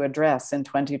thing to address in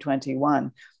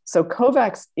 2021. So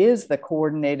COVAX is the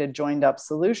coordinated, joined up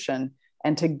solution,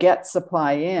 and to get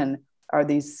supply in are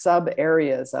these sub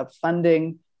areas of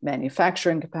funding,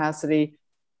 manufacturing capacity,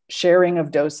 sharing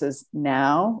of doses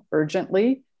now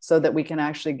urgently, so that we can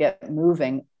actually get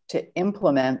moving to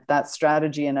implement that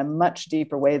strategy in a much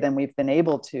deeper way than we've been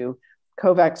able to.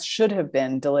 COVAX should have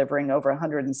been delivering over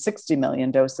 160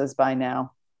 million doses by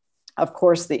now. Of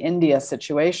course, the India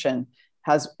situation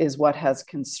is what has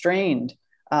constrained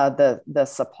the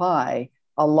supply,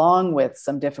 along with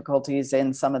some difficulties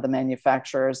in some of the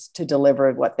manufacturers to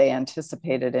deliver what they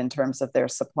anticipated in terms of their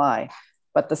supply.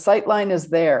 But the sight line is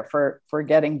there for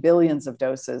getting billions of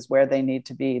doses where they need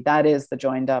to be. That is the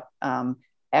joined up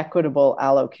equitable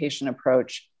allocation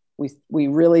approach. We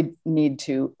really need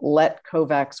to let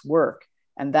COVAX work.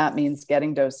 And that means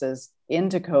getting doses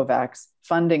into COVAX,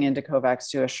 funding into COVAX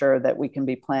to assure that we can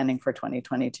be planning for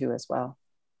 2022 as well.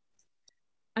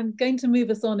 I'm going to move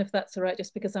us on, if that's all right,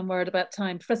 just because I'm worried about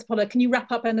time. Professor Pollard, can you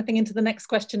wrap up anything into the next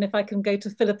question if I can go to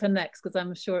Philippa next, because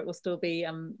I'm sure it will still be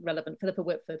relevant. Philippa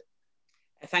Whitford.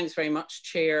 Thanks very much,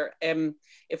 Chair.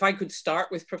 If I could start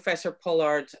with Professor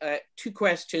Pollard, two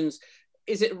questions.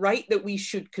 Is it right that we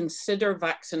should consider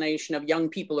vaccination of young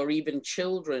people or even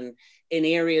children in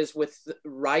areas with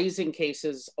rising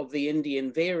cases of the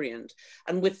Indian variant?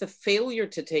 And with the failure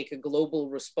to take a global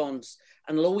response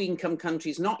and low-income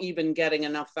countries not even getting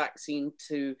enough vaccine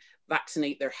to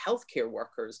vaccinate their healthcare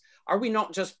workers, are we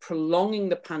not just prolonging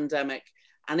the pandemic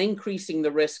and increasing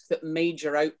the risk that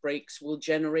major outbreaks will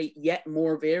generate yet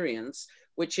more variants,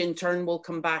 which in turn will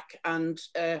come back and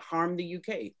harm the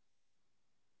UK?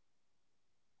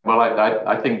 Well,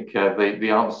 I think the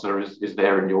answer is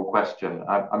there in your question.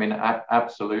 I mean,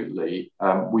 absolutely,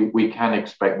 we can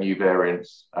expect new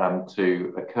variants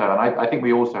to occur. And I think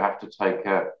we also have to take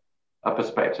a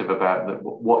perspective about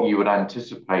what you would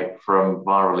anticipate from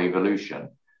viral evolution.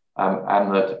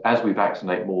 And that as we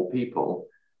vaccinate more people,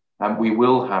 we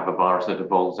will have a virus that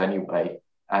evolves anyway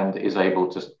and is able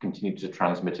to continue to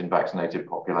transmit in vaccinated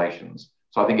populations.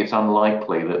 So I think it's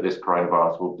unlikely that this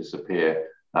coronavirus will disappear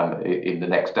in the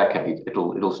next decade.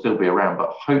 It'll still be around, but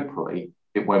hopefully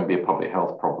it won't be a public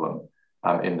health problem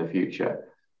in the future.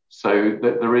 So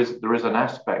there is an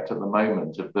aspect at the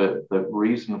moment of the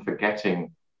reason for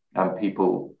getting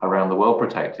people around the world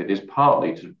protected is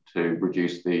partly to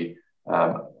reduce the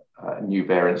new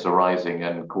variants arising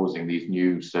and causing these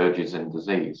new surges in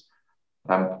disease.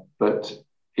 But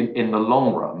in the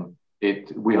long run,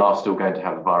 we are still going to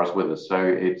have the virus with us. So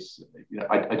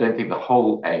I don't think the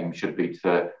whole aim should be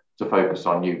to focus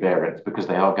on new variants, because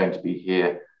they are going to be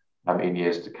here in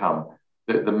years to come.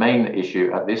 The main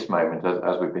issue at this moment,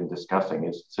 as we've been discussing,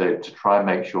 is to try and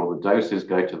make sure the doses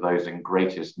go to those in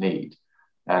greatest need.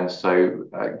 And so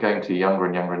going to younger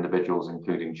and younger individuals,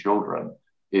 including children,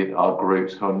 are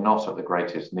groups who are not at the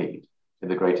greatest need.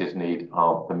 The greatest need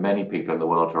are the many people in the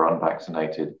world who are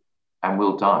unvaccinated and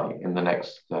will die in the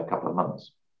next couple of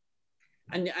months.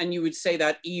 And you would say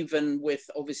that even with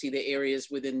obviously the areas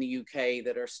within the UK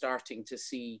that are starting to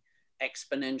see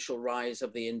exponential rise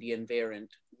of the Indian variant,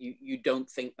 you don't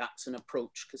think that's an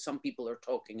approach? Because some people are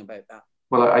talking about that.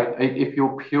 Well, if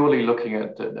you're purely looking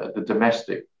at the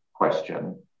domestic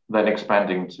question, then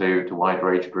expanding to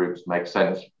wider age groups makes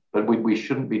sense. But we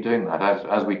shouldn't be doing that,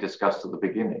 as we discussed at the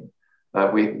beginning.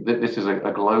 This is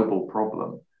a global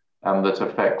problem that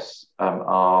affects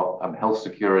our health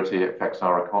security, it affects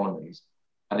our economies,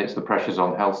 and it's the pressures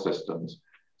on health systems.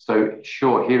 So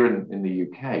sure, here in the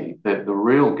UK, the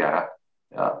real gap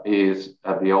is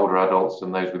the older adults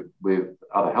and those with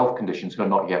other health conditions who are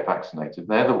not yet vaccinated.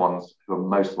 They're the ones who are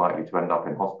most likely to end up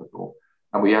in hospital.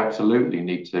 And we absolutely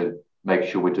need to make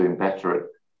sure we're doing better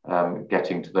at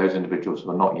getting to those individuals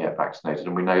who are not yet vaccinated.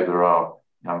 And we know there are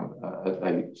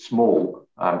a small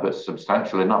but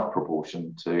substantial enough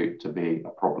proportion to be a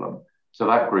problem. So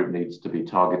that group needs to be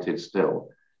targeted still.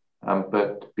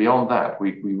 But beyond that,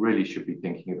 we really should be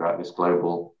thinking about this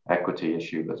global equity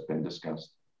issue that's been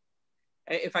discussed.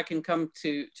 If I can come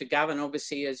to Gavin,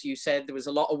 obviously, as you said, there was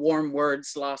a lot of warm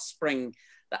words last spring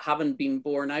that haven't been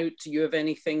borne out. Do you have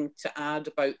anything to add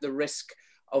about the risk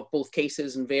of both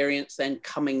cases and variants then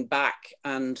coming back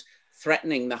and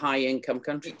threatening the high income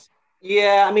countries?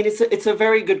 Yeah, I mean, it's a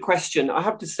very good question. I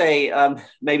have to say,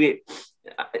 maybe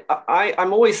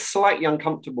I'm always slightly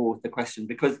uncomfortable with the question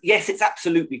because, yes, it's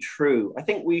absolutely true. I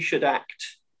think we should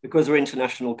act because we're an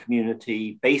international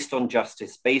community based on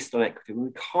justice, based on equity. We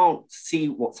can't see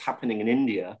what's happening in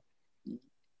India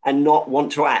and not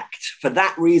want to act for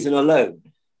that reason alone.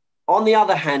 On the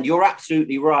other hand, you're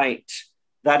absolutely right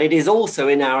that it is also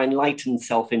in our enlightened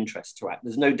self-interest to act.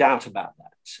 There's no doubt about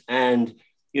that. And,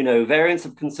 you know, variants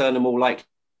of concern are more likely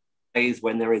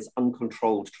when there is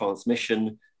uncontrolled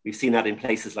transmission. We've seen that in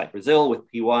places like Brazil with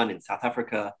P1, in South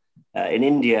Africa, in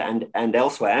India and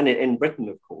elsewhere, and in Britain,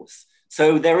 of course.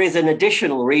 So there is an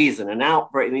additional reason, an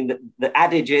outbreak. I mean, the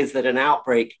adage is that an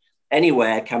outbreak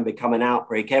anywhere can become an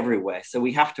outbreak everywhere. So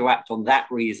we have to act on that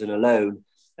reason alone.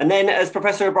 And then, as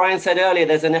Professor O'Brien said earlier,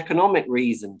 there's an economic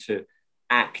reason to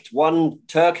act. One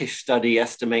Turkish study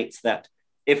estimates that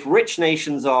if rich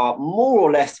nations are more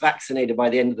or less vaccinated by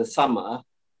the end of the summer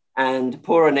and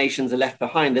poorer nations are left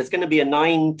behind, there's going to be a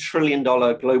 $9 trillion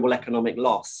global economic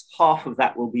loss. Half of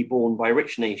that will be borne by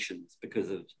rich nations because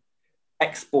of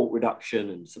export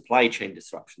reduction and supply chain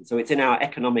disruption. So it's in our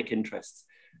economic interests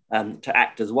to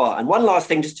act as well. And one last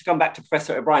thing, just to come back to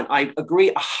Professor O'Brien, I agree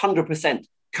 100%.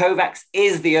 COVAX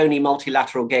is the only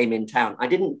multilateral game in town. I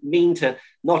didn't mean to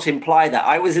not imply that.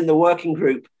 I was in the working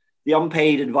group, the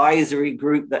unpaid advisory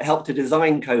group that helped to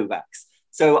design COVAX.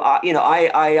 So,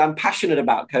 I am passionate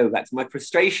about COVAX. My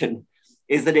frustration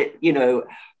is that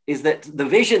the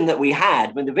vision that we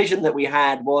had,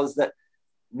 was that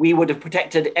we would have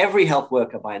protected every health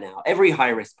worker by now, every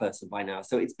high-risk person by now.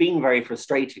 So it's been very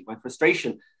frustrating. My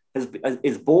frustration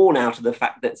is born out of the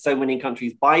fact that so many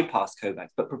countries bypass COVAX.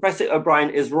 But Professor O'Brien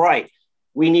is right.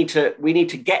 We need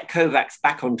to get COVAX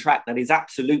back on track. That is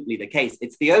absolutely the case.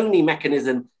 It's the only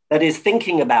mechanism that is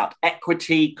thinking about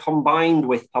equity combined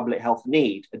with public health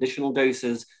need, additional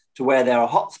doses to where there are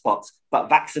hotspots, but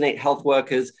vaccinate health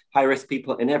workers, high-risk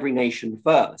people in every nation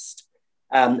first.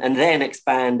 And then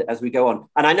expand as we go on.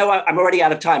 And I know I'm already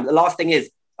out of time. The last thing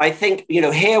is, I think,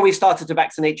 here we started to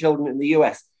vaccinate children in the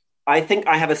US. I think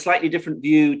I have a slightly different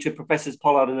view to Professors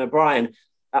Pollard and O'Brien.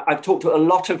 I've talked to a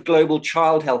lot of global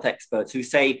child health experts who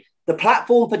say the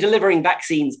platform for delivering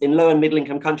vaccines in low and middle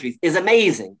income countries is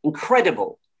amazing,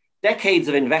 incredible. Decades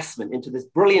of investment into this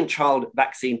brilliant child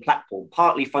vaccine platform,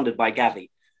 partly funded by Gavi.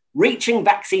 Reaching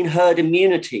vaccine herd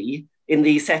immunity in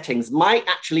these settings might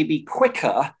actually be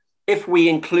quicker if we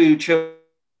include children.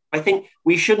 I think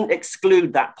we shouldn't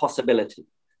exclude that possibility.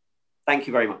 Thank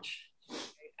you very much.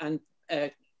 And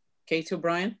Kate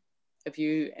O'Brien, have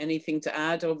you anything to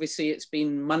add? Obviously, it's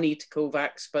been money to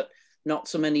COVAX, but not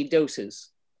so many doses.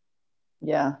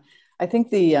 Yeah, I think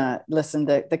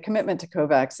the commitment to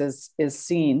COVAX is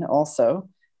seen also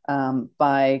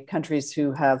by countries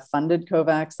who have funded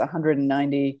COVAX.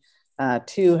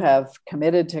 192 have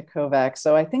committed to COVAX.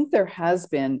 So I think there has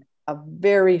been a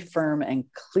very firm and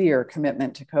clear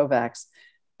commitment to COVAX,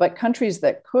 but countries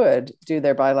that could do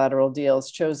their bilateral deals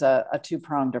chose a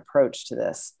two-pronged approach to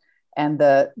this. And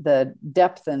the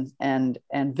depth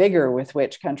and vigor with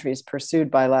which countries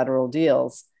pursued bilateral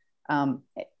deals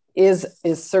is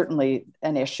certainly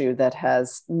an issue that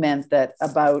has meant that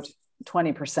about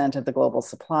 20% of the global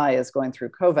supply is going through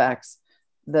COVAX.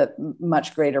 The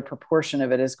much greater proportion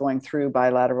of it is going through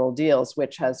bilateral deals,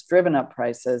 which has driven up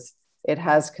prices. It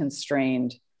has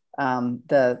constrained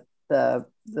the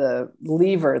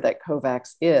lever that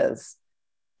COVAX is.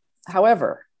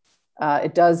 However,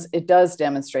 it does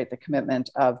demonstrate the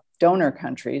commitment of donor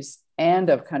countries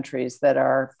and of countries that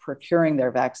are procuring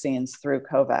their vaccines through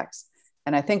COVAX.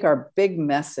 And I think our big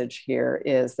message here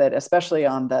is that, especially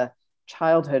on the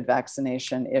childhood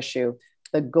vaccination issue,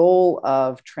 the goal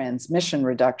of transmission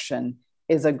reduction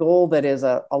is a goal that is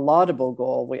a laudable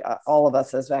goal. All of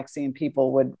us as vaccine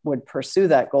people would pursue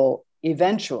that goal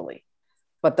eventually.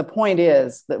 But the point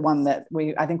is that one that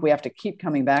I think we have to keep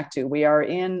coming back to. We are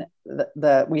in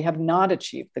we have not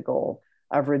achieved the goal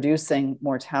of reducing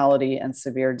mortality and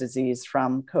severe disease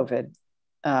from COVID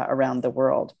around the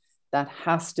world. That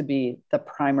has to be the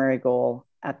primary goal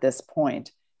at this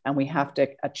point. And we have to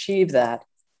achieve that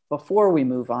before we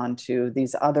move on to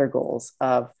these other goals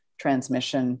of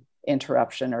transmission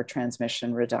interruption or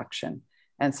transmission reduction.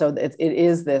 And so it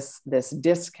is this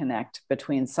disconnect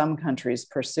between some countries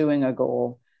pursuing a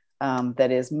goal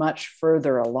that is much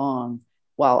further along,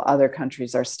 while other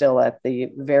countries are still at the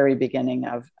very beginning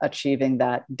of achieving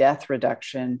that death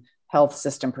reduction, health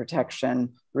system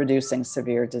protection, reducing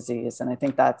severe disease. And I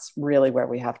think that's really where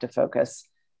we have to focus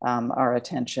our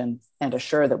attention and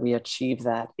assure that we achieve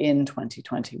that in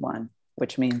 2021,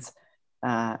 which means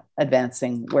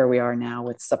advancing where we are now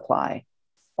with supply.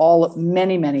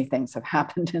 Many things have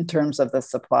happened in terms of the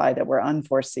supply that were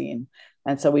unforeseen.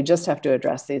 And so we just have to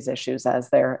address these issues as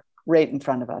they're right in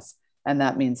front of us. And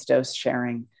that means dose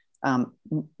sharing,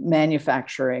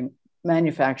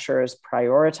 manufacturers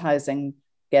prioritizing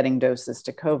getting doses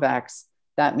to COVAX.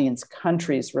 That means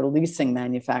countries releasing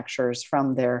manufacturers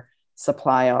from their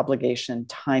supply obligation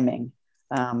timing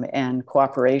and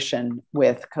cooperation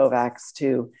with COVAX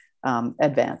to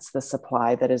advance the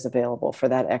supply that is available for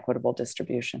that equitable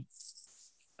distribution.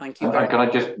 Thank you. Can I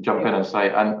just jump in and say,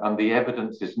 and the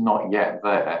evidence is not yet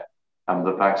there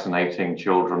that vaccinating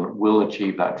children will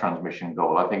achieve that transmission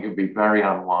goal. I think it would be very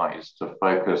unwise to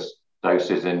focus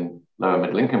doses in lower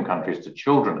middle income countries to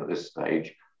children at this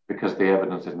stage, because the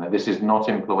evidence isn't there. This is not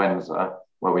influenza,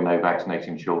 where we know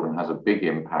vaccinating children has a big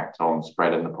impact on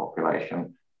spread in the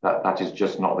population. That is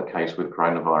just not the case with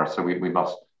coronavirus. So we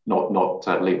must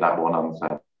not leave that one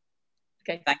unsaid.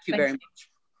 Okay, thank you very much.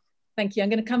 Thank you. I'm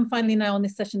going to come finally now on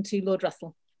this session to Lord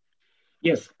Russell.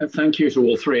 Yes, thank you to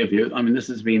all three of you. I mean, this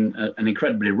has been an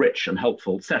incredibly rich and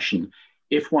helpful session.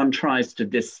 If one tries to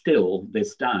distill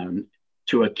this down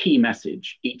to a key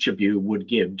message each of you would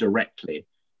give directly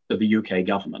to the UK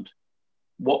government,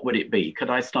 what would it be? Could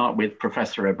I start with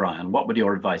Professor O'Brien? What would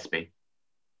your advice be?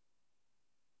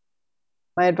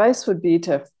 My advice would be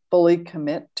to fully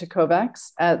commit to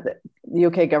COVAX. The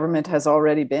UK government has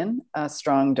already been a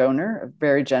strong donor, a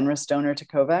very generous donor to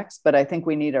COVAX, but I think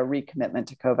we need a recommitment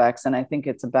to COVAX. And I think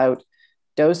it's about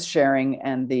dose sharing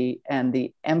and the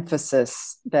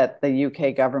emphasis that the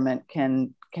UK government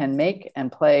can make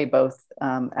and play both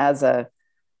as a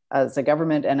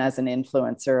government and as an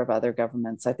influencer of other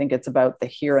governments. I think it's about the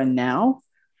here and now,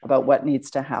 about what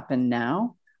needs to happen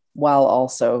now, while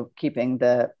also keeping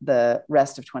the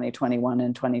rest of 2021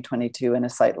 and 2022 in a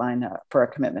sightline for a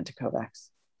commitment to COVAX.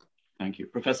 Thank you.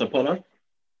 Professor Pollard?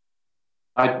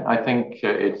 I think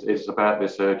it's about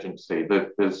this urgency.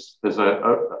 There's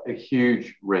a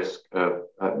huge risk of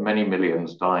many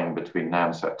millions dying between now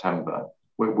and September.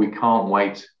 We can't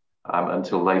wait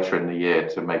until later in the year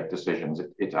to make decisions.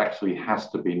 It actually has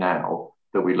to be now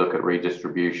that we look at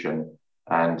redistribution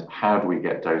and how do we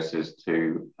get doses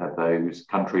to those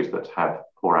countries that have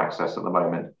poor access at the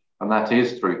moment. And that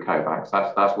is through COVAX.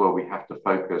 That's where we have to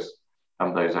focus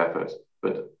on those efforts.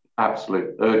 But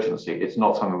absolute urgency, it's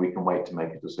not something we can wait to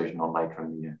make a decision on later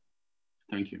in the year.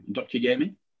 Thank you. Dr.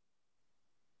 Yemi?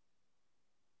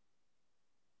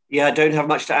 Yeah, I don't have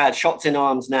much to add. Shots in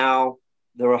arms now.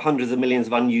 There are hundreds of millions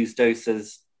of unused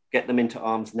doses. Get them into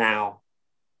arms now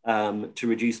to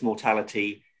reduce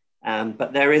mortality.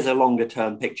 But there is a longer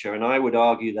term picture. And I would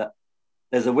argue that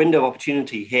there's a window of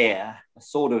opportunity here, a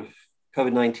sort of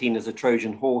COVID-19 as a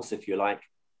Trojan horse, if you like,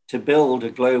 to build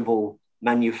a global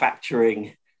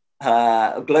manufacturing,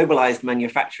 globalized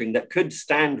manufacturing that could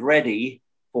stand ready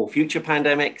for future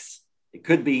pandemics. It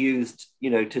could be used,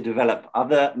 to develop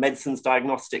other medicines,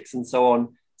 diagnostics, and so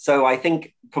on. So I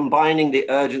think combining the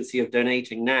urgency of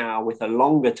donating now with a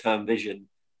longer term vision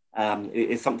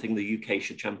is something the UK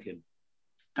should champion.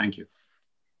 Thank you.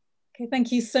 Okay,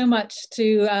 thank you so much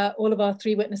to all of our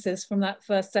three witnesses from that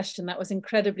first session. That was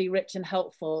incredibly rich and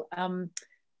helpful.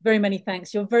 Very many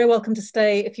thanks. You're very welcome to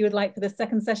stay if you would like for the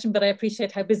second session, but I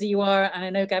appreciate how busy you are. And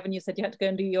I know, Gavin, you said you had to go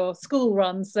and do your school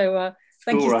run. So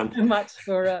thank you so much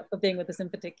for being with us in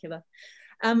particular.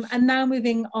 And now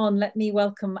moving on, let me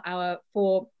welcome our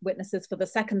four witnesses for the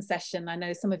second session. I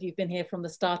know some of you have been here from the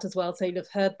start as well, so you'll have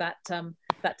heard that,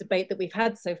 that debate that we've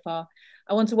had so far.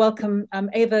 I want to welcome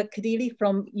Eva Kadili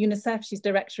from UNICEF. She's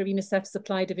Director of UNICEF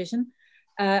Supply Division.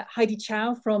 Heidi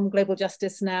Chow from Global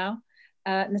Justice Now.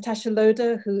 Natasha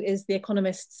Loder, who is The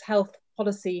Economist's Health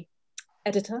Policy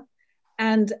Editor.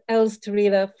 And Els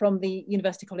Terila from the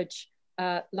University College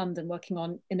London, working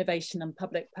on innovation and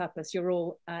public purpose. You're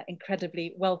all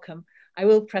incredibly welcome. I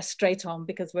will press straight on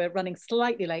because we're running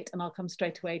slightly late, and I'll come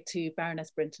straight away to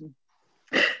Baroness Brinton.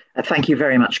 Thank you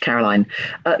very much, Caroline.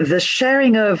 The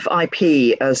sharing of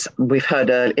IP, as we've heard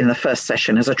in the first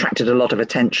session, has attracted a lot of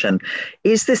attention.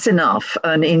 Is this enough?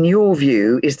 And in your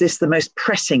view, is this the most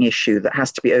pressing issue that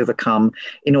has to be overcome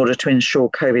in order to ensure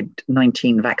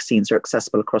COVID-19 vaccines are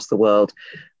accessible across the world?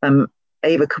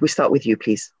 Eva, could we start with you,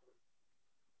 please?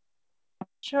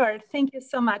 Sure. Thank you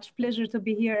so much. Pleasure to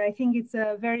be here. I think it's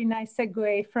a very nice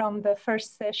segue from the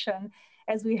first session,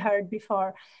 as we heard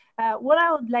before. What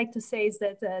I would like to say is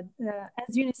that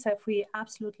as UNICEF, we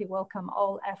absolutely welcome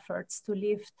all efforts to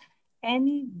lift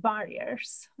any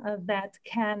barriers that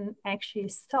can actually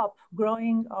stop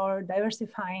growing or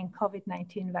diversifying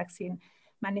COVID-19 vaccine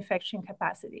manufacturing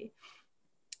capacity.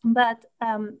 But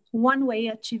one way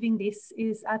achieving this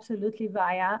is absolutely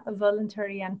via a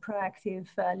voluntary and proactive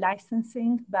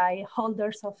licensing by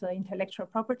holders of the intellectual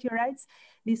property rights.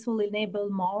 This will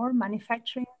enable more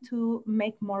manufacturing to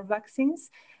make more vaccines.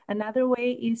 Another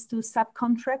way is to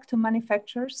subcontract to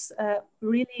manufacturers,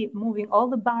 really moving all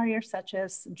the barriers such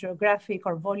as geographic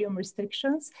or volume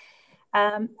restrictions.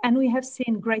 And we have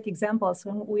seen great examples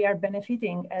when we are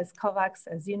benefiting as COVAX,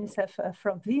 as UNICEF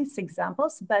from these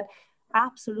examples, but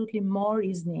absolutely more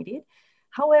is needed.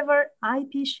 However,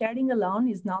 IP sharing alone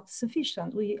is not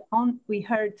sufficient. We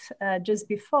heard just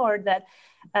before that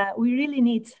we really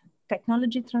need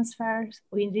technology transfers,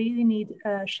 we really need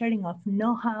sharing of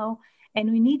know-how, and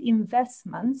we need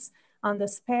investments on the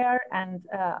spare and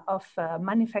of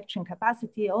manufacturing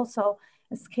capacity, also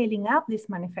scaling up this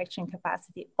manufacturing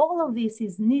capacity. All of this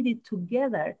is needed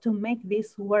together to make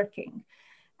this working.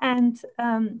 And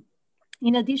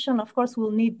in addition, of course,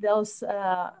 we'll need those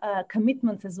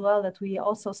commitments as well that we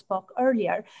also spoke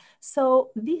earlier. So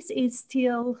this is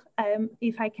still,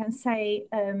 if I can say,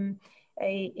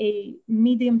 a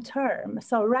medium term.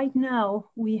 So right now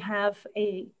we have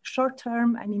a short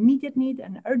term, an immediate need,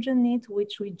 an urgent need,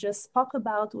 which we just spoke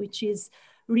about, which is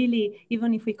really,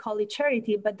 even if we call it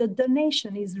charity, but the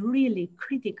donation is really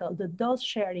critical. The dose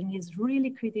sharing is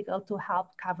really critical to help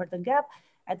cover the gap.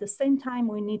 At the same time,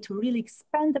 we need to really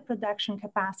expand the production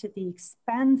capacity,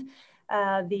 expand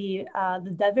the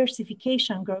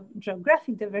diversification,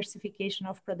 geographic diversification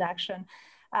of production.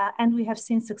 And we have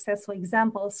seen successful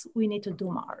examples. We need to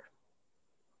do more.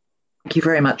 Thank you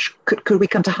very much. Could we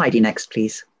come to Heidi next,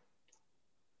 please?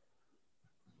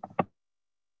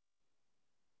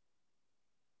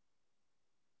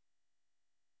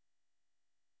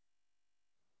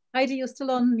 Heidi, you're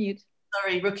still on mute.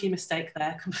 Sorry, rookie mistake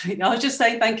there completely. I was just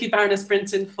saying thank you, Baroness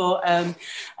Brinton, for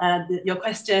your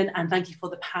question, and thank you for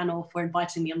the panel for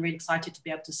inviting me. I'm really excited to be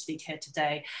able to speak here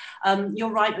today.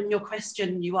 You're right in your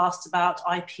question. You asked about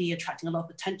IP attracting a lot of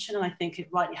attention, and I think it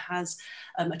rightly has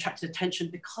attracted attention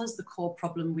because the core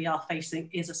problem we are facing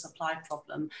is a supply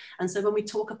problem. And so when we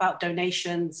talk about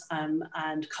donations and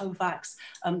COVAX,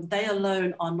 they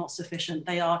alone are not sufficient.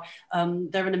 They're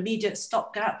an immediate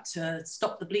stopgap to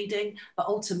stop the bleeding, but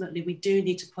ultimately we do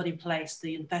need to put in place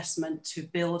the investment to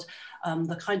build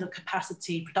the kind of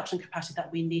capacity, production capacity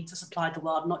that we need to supply the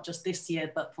world, not just this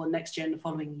year, but for next year and the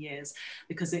following years.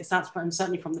 Because it sounds,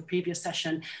 certainly from the previous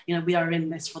session, you know, we are in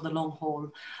this for the long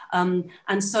haul.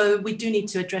 And so we do need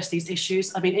to address these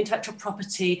issues. I mean, intellectual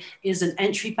property is an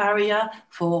entry barrier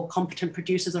for competent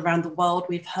producers around the world.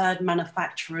 We've heard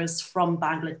manufacturers from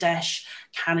Bangladesh,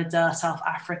 Canada, South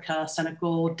Africa,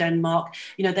 Senegal, Denmark,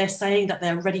 you know, they're saying that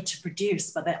they're ready to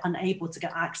produce, but they're unable to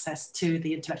get access to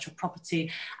the intellectual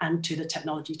property and to the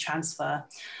technology transfer.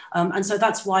 And so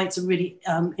that's why it's a really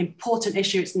important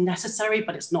issue. It's necessary,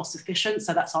 but it's not sufficient.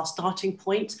 So that's our starting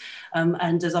point.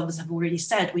 And as others have already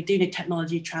said, we do need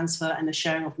technology transfer and the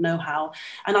sharing of know-how.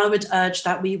 And I would urge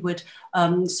that we would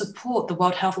support the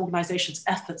World Health Organization's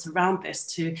efforts around this,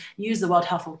 to use the World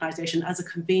Health Organization as a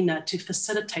convener to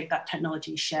facilitate that technology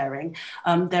sharing.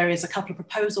 There is a couple of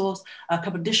proposals, a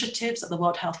couple of initiatives that the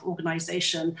World Health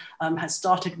Organization has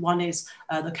started. One is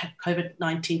the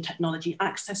COVID-19 Technology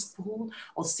Access Pool,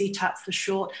 or CTAP for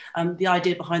short. The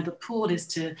idea behind the pool is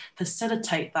to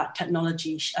facilitate that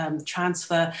technology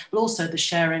transfer, but also the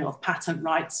sharing of patent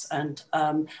rights and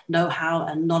know-how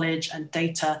and knowledge and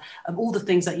data, all the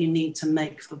things that you need to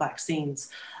make the vaccines.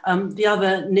 The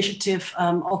other initiative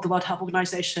of the World Health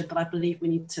Organization that I believe we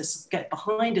need to get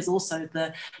behind is also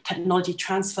the technology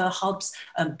transfer hubs,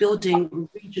 building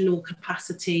regional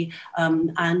capacity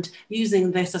and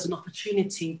using this as an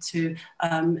opportunity to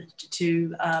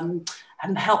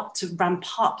and help to ramp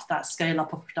up that scale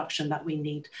up of production that we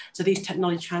need. So these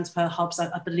technology transfer hubs,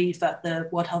 I believe that the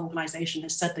World Health Organization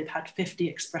has said they've had 50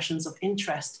 expressions of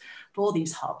interest for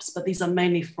these hubs, but these are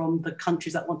mainly from the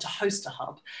countries that want to host a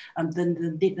hub. Then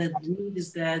the need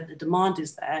is there, the demand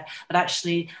is there, but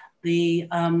actually the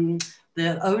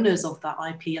owners of that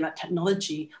IP and that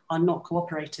technology are not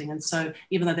cooperating. And so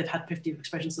even though they've had 50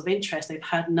 expressions of interest, they've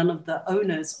had none of the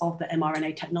owners of the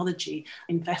mRNA technology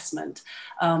investment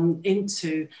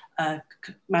into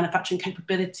manufacturing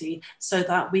capability so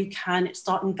that we can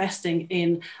start investing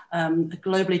in a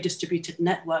globally distributed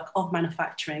network of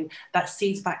manufacturing that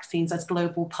sees vaccines as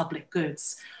global public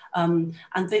goods. And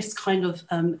this kind of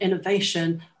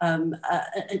innovation,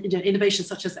 innovation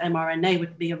such as mRNA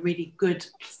would be a really good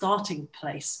starting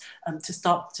place to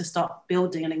start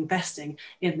building and investing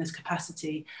in this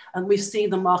capacity. And we've seen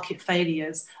the market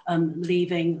failures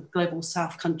leaving global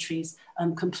South countries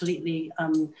completely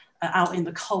out in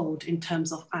the cold in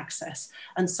terms of access.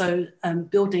 And so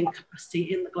building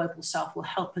capacity in the global South will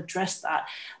help address that,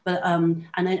 but and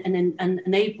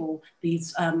enable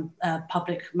these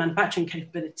public manufacturing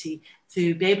capability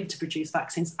to be able to produce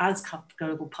vaccines as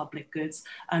global public goods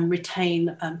and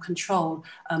retain control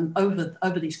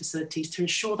over these facilities to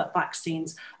ensure that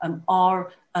vaccines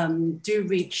do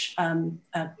reach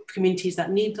communities that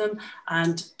need them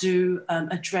and do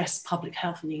address public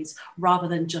health needs rather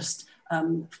than just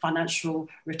financial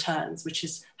returns, which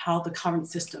is how the current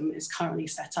system is currently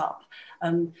set up.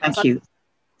 Thank you.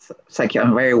 Thank you.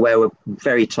 I'm very aware we're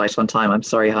very tight on time. I'm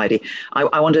sorry, Heidi.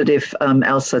 I wondered if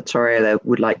Elsa Torreira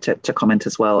would like to comment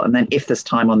as well. And then if there's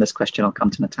time on this question, I'll come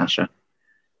to Natasha.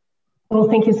 Well,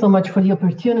 thank you so much for the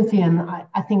opportunity. And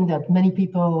I think that many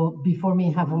people before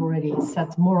me have already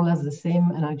said more or less the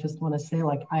same. And I just want to say,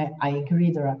 like, I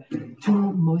agree there are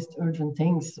two most urgent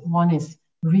things. One is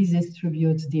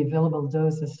redistribute the available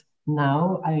doses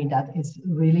now. I mean, that is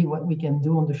really what we can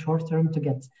do on the short term to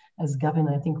get, as Gavin,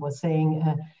 I think, was saying,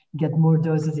 get more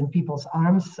doses in people's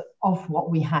arms of what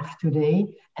we have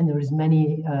today. And there is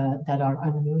many that are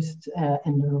unused,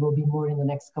 and there will be more in the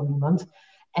next coming months.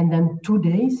 And then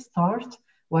today start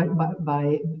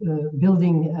by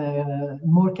building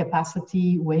more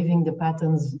capacity, waiving the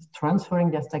patents, transferring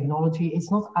that technology.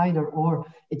 It's not either or,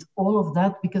 it's all of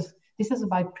that, because this is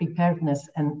about preparedness.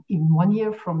 And in 1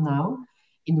 year from now,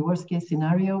 in the worst case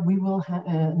scenario, we will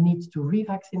need to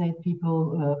revaccinate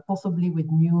people, possibly with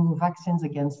new vaccines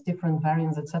against different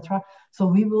variants, etc. So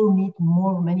we will need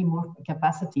many more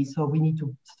capacity. So we need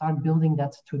to start building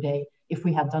that today. If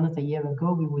we had done it a year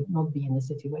ago, we would not be in the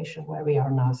situation where we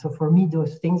are now. So for me,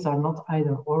 those things are not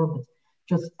either or, but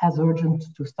just as urgent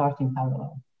to start in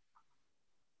parallel.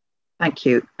 Thank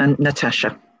you. And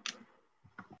Natasha.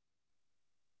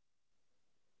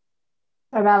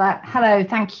 Bella, hello,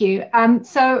 thank you.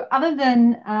 So other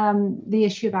than the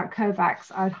issue about COVAX,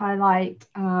 I'd highlight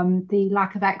the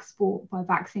lack of export by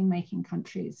vaccine-making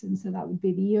countries. And so that would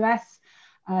be the US,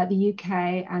 the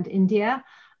UK, and India.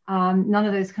 None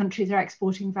of those countries are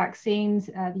exporting vaccines.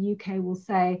 The UK will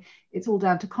say it's all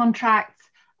down to contracts,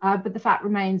 but the fact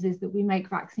remains is that we make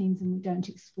vaccines and we don't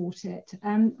export it.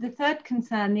 The third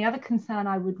concern, the other concern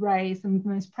I would raise, and the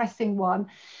most pressing one,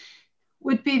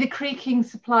 would be the creaking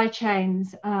supply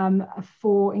chains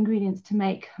for ingredients to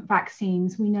make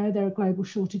vaccines. We know there are global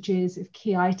shortages of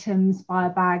key items,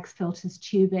 biobags, filters,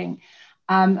 tubing.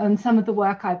 And some of the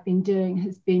work I've been doing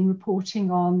has been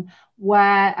reporting on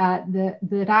where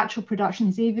the actual production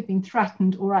has either been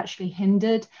threatened or actually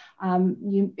hindered.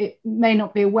 It may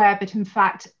not be aware, but in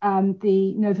fact,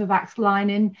 the Novavax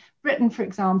line in Britain, for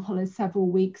example, is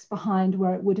several weeks behind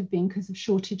where it would have been because of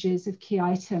shortages of key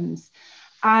items.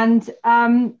 And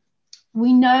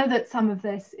we know that some of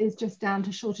this is just down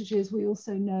to shortages. We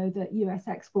also know that US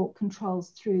export controls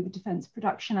through the Defence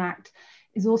Production Act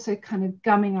is also kind of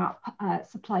gumming up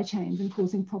supply chains and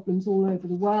causing problems all over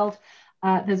the world.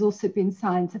 There's also been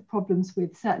signs of problems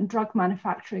with certain drug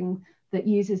manufacturing that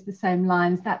uses the same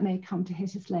lines. That may come to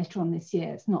hit us later on this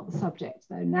year. It's not the subject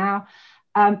though now.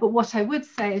 But what I would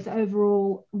say is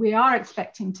overall, we are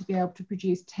expecting to be able to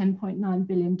produce 10.9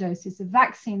 billion doses of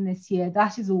vaccine this year.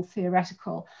 That is all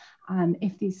theoretical. And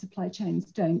if these supply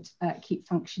chains don't keep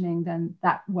functioning, then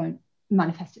that won't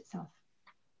manifest itself.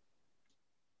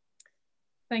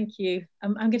 Thank you.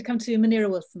 I'm going to come to Munira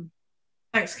Wilson.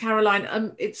 Thanks,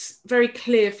 Caroline. It's very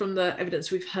clear from the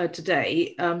evidence we've heard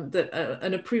today that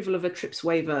an approval of a TRIPS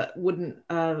waiver wouldn't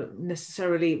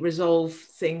necessarily resolve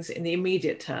things in the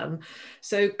immediate term.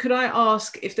 So could I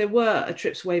ask, if there were a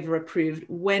TRIPS waiver approved,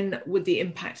 when would the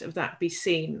impact of that be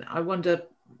seen? I wonder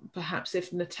perhaps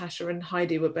if Natasha and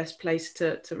Heidi were best placed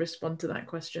to respond to that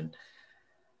question.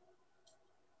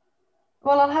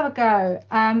 Well, I'll have a go.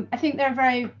 I think there are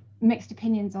very mixed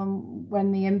opinions on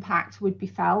when the impact would be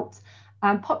felt.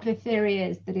 Popular theory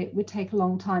is that it would take a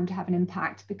long time to have an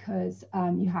impact because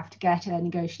you have to get a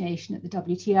negotiation at the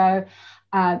WTO.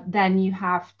 Then you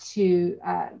have to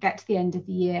get to the end of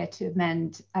the year to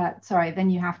amend, then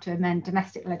you have to amend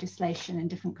domestic legislation in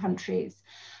different countries.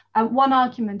 One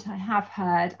argument I have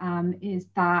heard is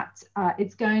that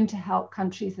it's going to help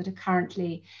countries that are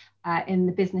currently in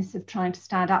the business of trying to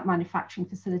stand up manufacturing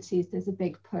facilities. There's a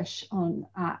big push on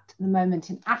at the moment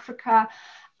in Africa.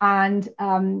 And,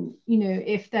 you know,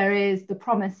 if there is the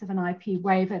promise of an IP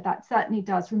waiver, that certainly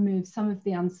does remove some of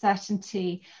the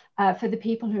uncertainty for the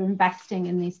people who are investing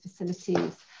in these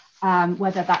facilities,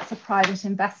 whether that's a private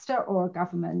investor or a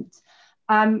government.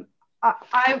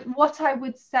 What I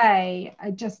would say,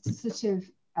 just to sort of,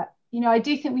 you know, I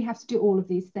do think we have to do all of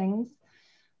these things.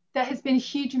 There has been a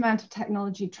huge amount of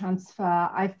technology transfer.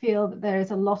 I feel that there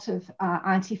is a lot of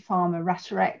anti-pharma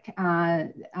rhetoric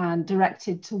and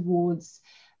directed towards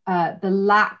the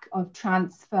lack of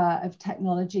transfer of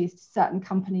technologies to certain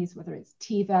companies, whether it's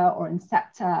Teva or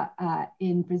Incepta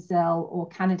in Brazil or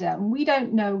Canada. And we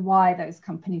don't know why those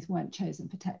companies weren't chosen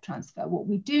for tech transfer. What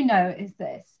we do know is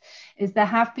there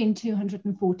have been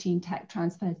 214 tech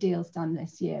transfer deals done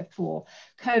this year for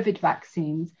COVID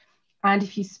vaccines. And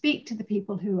if you speak to the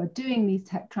people who are doing these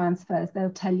tech transfers, they'll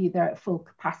tell you they're at full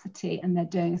capacity and they're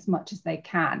doing as much as they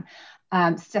can.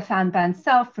 Stefan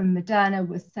Bancel from Moderna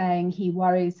was saying he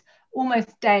worries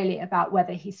almost daily about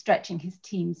whether he's stretching his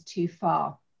teams too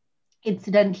far.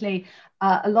 Incidentally,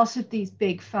 a lot of these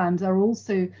big firms are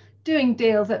also doing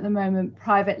deals at the moment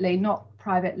privately, not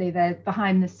privately, they're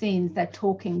behind the scenes, they're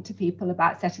talking to people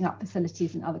about setting up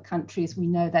facilities in other countries. We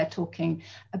know they're talking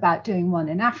about doing one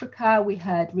in Africa. We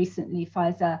heard recently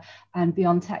Pfizer and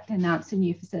BioNTech announce a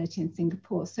new facility in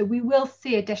Singapore. So we will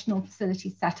see additional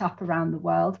facilities set up around the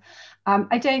world.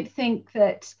 I don't think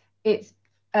that it's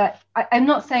I'm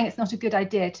not saying it's not a good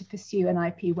idea to pursue an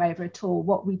IP waiver at all.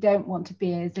 What we don't want to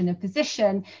be is in a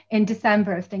position in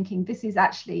December of thinking this is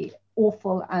actually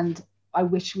awful and I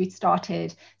wish we'd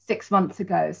started 6 months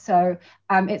ago. So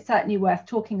it's certainly worth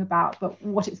talking about, but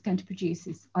what it's going to produce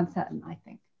is uncertain, I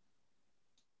think.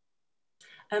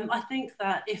 I think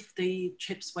that if the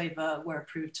CHIPS waiver were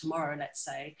approved tomorrow, let's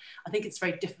say, I think it's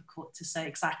very difficult to say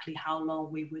exactly how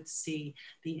long we would see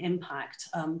the impact.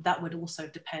 That would also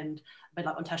depend, a bit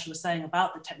like what Natasha was saying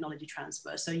about the technology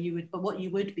transfer. So but what you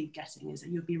would be getting is that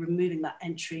you'd be removing that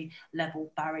entry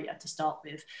level barrier to start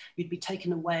with. You'd be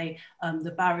taking away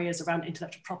the barriers around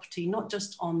intellectual property, not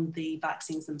just on the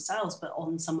vaccines themselves, but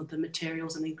on some of the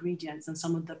materials and ingredients and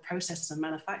some of the processes and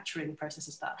manufacturing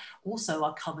processes that also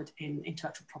are covered in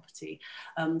intellectual property.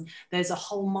 There's a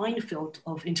whole minefield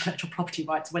of intellectual property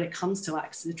rights when it comes to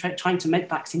trying to make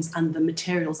vaccines and the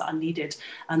materials that are needed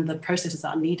and the processes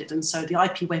that are needed. And so the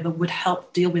IP waiver would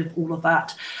help deal with all of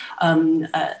that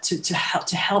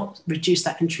to help reduce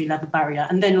that entry level barrier.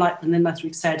 And then as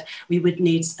we've said, we would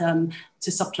need to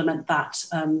supplement that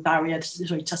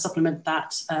to supplement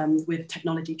that with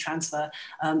technology transfer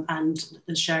and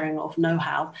the sharing of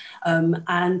know-how.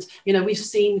 And you know, we've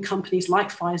seen companies like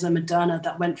Pfizer, Moderna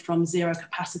that went from zero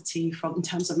capacity in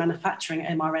terms of manufacturing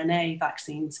mRNA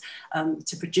vaccines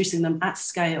to producing them at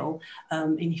scale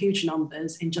in huge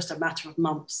numbers in just a matter of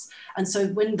months. And so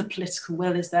when the political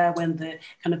will is there, when the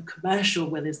kind of commercial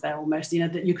will is there almost, you know,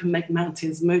 that you can make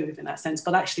mountains move in that sense.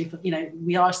 But actually, you know,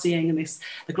 we are seeing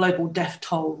the global death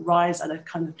toll rise at a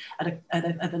kind of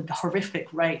at a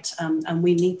horrific rate, and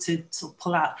we need to sort of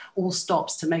pull out all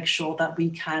stops to make sure that we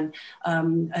can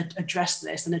address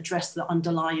this and address the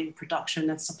underlying production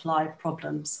and supply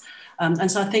problems.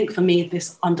 And so I think for me,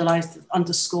 this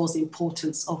underscores the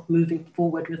importance of moving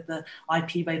forward with the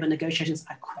IP waiver negotiations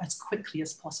as quickly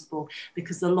as possible,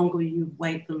 because the longer you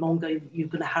wait, the longer you're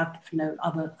going to have, you know,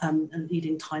 other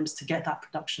leading times to get that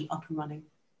production up and running.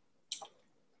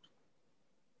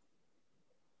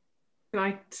 Can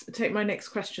I take my next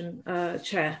question,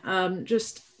 Chair?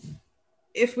 Just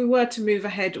if we were to move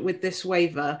ahead with this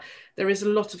waiver, there is a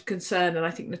lot of concern, and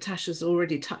I think Natasha's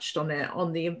already touched on it,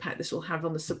 on the impact this will have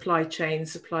on the supply chain,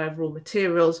 supply of raw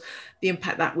materials, the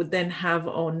impact that would then have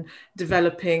on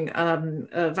developing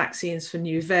vaccines for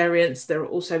new variants. There are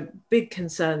also big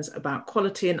concerns about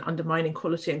quality and undermining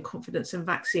quality and confidence in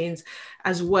vaccines,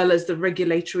 as well as the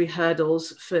regulatory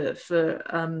hurdles for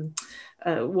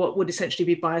what would essentially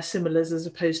be biosimilars as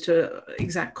opposed to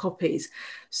exact copies.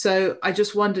 So I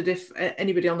just wondered if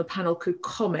anybody on the panel could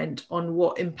comment on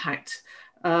what impact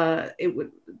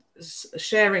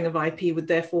sharing of IP would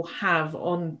therefore have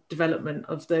on development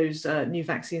of those new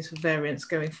vaccines for variants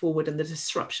going forward, and the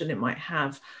disruption it might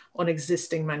have on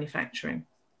existing manufacturing.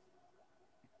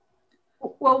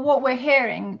 Well, what we're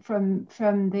hearing from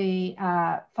the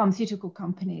pharmaceutical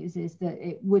companies is that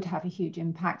it would have a huge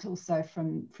impact also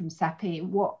from CEPI.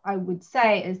 What I would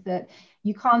say is that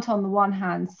you can't on the one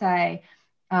hand say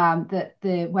that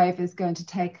the waiver is going to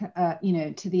take you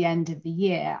know, to the end of the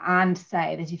year, and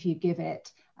say that if you give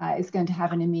it is going to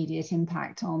have an immediate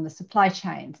impact on the supply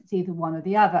chains. It's either one or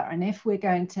the other. And if we're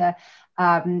going to,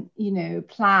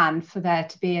 plan for there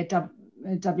to be a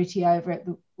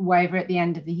WTO waiver at the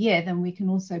end of the year, then we can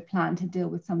also plan to deal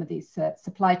with some of these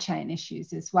supply chain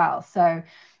issues as well. So,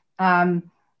 I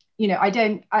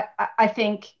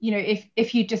think,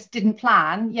 if you just didn't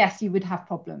plan, yes, you would have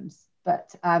problems,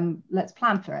 but let's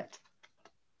plan for it.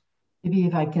 Maybe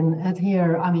if I can add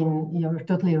here, I mean, you're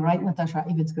totally right, Natasha.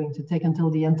 If it's going to take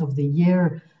until the end of the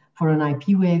year for an IP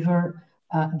waiver,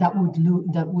 that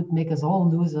would make us all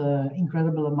lose an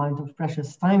incredible amount of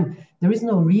precious time. There is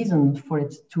no reason for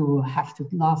it to have to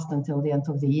last until the end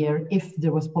of the year. If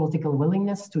there was political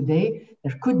willingness today,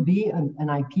 there could be an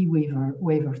IP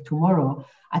waiver tomorrow.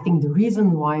 I think the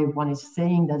reason why one is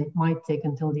saying that it might take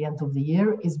until the end of the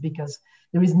year is because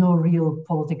there is no real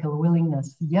political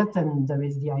willingness yet, and there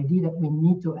is the idea that we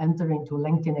need to enter into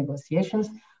lengthy negotiations,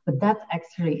 but that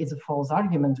actually is a false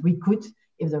argument. We could,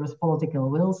 if there was political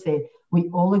will, say we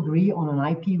all agree on an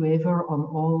IP waiver on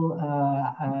all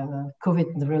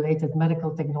COVID-related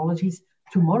medical technologies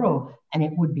tomorrow, and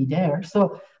it would be there.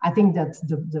 So I think that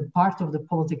the part of the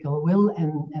political will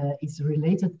and is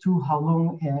related to how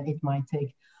long it might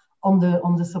take. On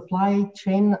the supply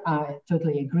chain, I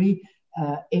totally agree.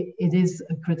 It is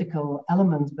a critical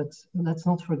element, but let's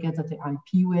not forget that the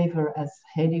IP waiver, as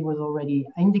Heidi was already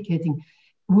indicating,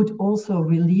 would also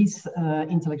release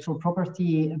intellectual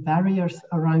property barriers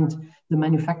around the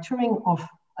manufacturing of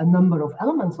a number of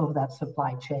elements of that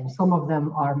supply chain. Some of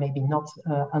them are maybe not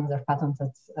under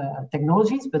patented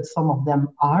technologies, but some of them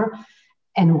are.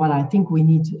 And what I think we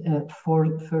need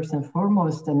first and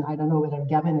foremost, and I don't know whether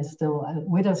Gavin is still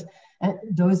with us,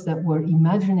 those that were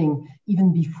imagining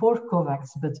even before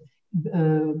COVAX, but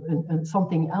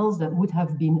something else that would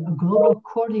have been a global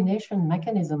coordination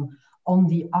mechanism on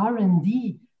the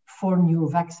R&D for new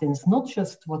vaccines, not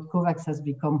just what COVAX has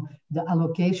become, the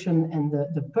allocation and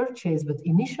the purchase, but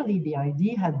initially the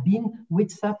idea had been with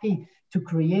SAPI to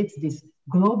create this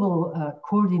global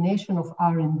coordination of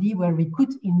R&D where we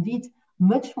could indeed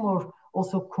much more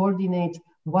also coordinate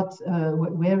what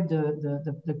where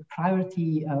the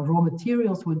priority raw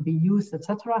materials would be used,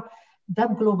 etc.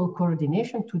 That global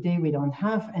coordination today we don't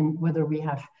have, and whether we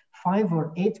have 5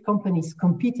 or 8 companies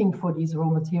competing for these raw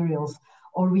materials,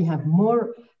 or we have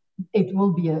more, it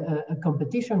will be a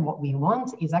competition. What we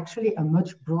want is actually a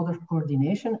much broader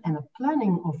coordination and a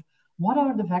planning of what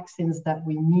are the vaccines that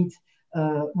we need,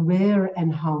 where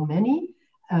and how many,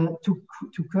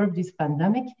 to curb this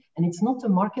pandemic. And it's not a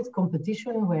market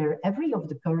competition where every of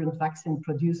the current vaccine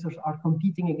producers are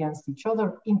competing against each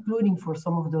other, including for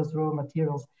some of those raw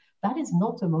materials. That is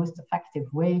not the most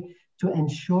effective way to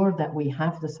ensure that we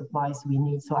have the supplies we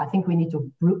need. So I think we need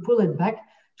to pull it back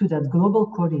to that global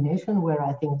coordination where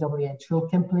I think WHO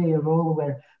can play a role,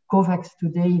 where COVAX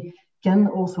today can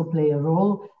also play a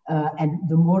role. And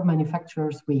the more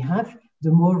manufacturers we have,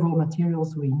 the more raw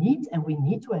materials we need. And we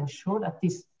need to ensure that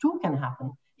this too can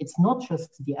happen. It's not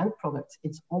just the end product,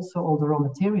 it's also all the raw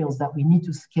materials that we need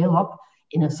to scale up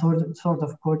in a sort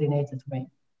of coordinated way.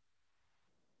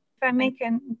 If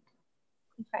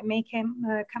I may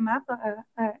come up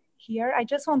here, I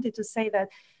just wanted to say that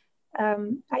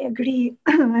I agree,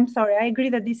 I'm sorry, I agree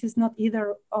that this is not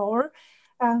either or.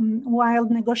 While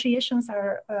negotiations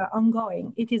are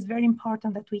ongoing, it is very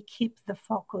important that we keep the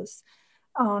focus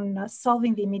on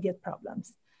solving the immediate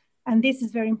problems. And this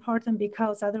is very important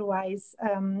because otherwise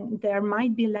there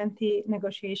might be lengthy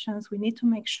negotiations. We need to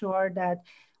make sure that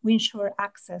we ensure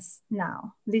access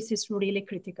now. This is really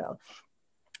critical.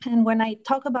 And when I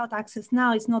talk about access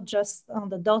now, it's not just on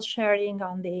the dose sharing,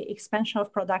 on the expansion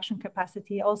of production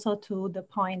capacity, also to the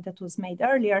point that was made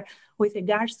earlier with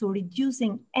regards to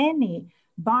reducing any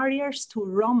barriers to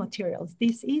raw materials.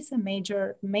 This is a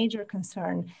major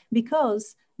concern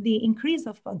because the increase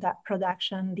of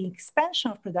production, the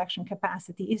expansion of production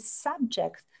capacity is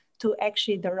subject to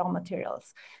actually the raw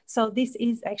materials. So this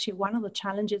is actually one of the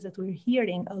challenges that we're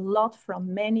hearing a lot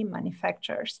from many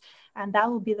manufacturers. And that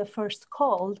will be the first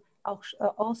call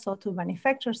also to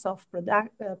manufacturers of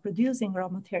producing raw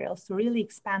materials to really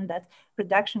expand that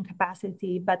production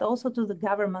capacity, but also to the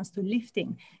governments to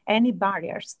lifting any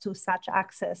barriers to such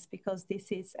access, because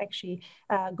this is actually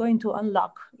going to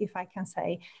unlock, if I can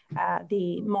say,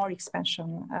 the more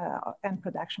expansion and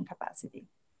production capacity.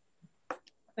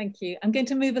 Thank you. I'm going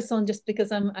to move us on just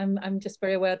because I'm just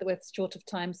very aware that we're short of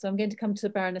time. So I'm going to come to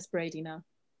Baroness Brady now.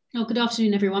 Oh, good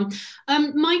afternoon, everyone.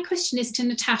 My question is to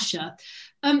Natasha.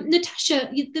 Natasha,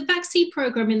 the vaccine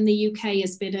programme in the UK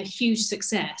has been a huge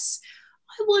success.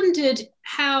 I wondered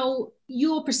how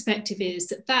your perspective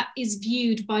is that is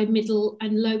viewed by middle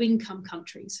and low income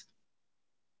countries.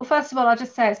 Well, first of all, I'll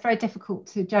just say it's very difficult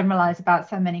to generalize about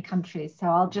so many countries. So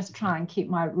I'll just try and keep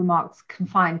my remarks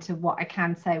confined to what I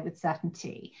can say with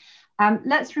certainty.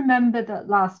 Let's remember that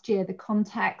last year, the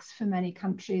context for many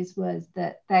countries was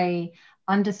that they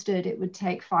understood it would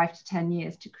take 5 to 10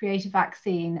 years to create a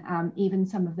vaccine. Even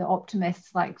some of the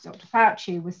optimists like Dr.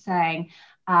 Fauci was saying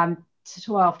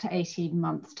 12 to 18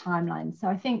 months timeline. So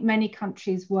I think many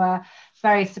countries were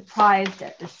very surprised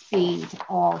at the speed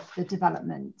of the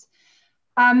development.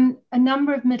 A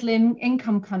number of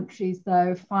middle-income countries,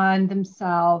 though, find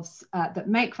themselves that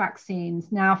make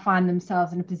vaccines now find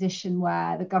themselves in a position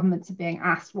where the governments are being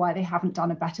asked why they haven't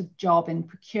done a better job in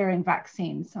procuring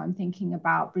vaccines. So I'm thinking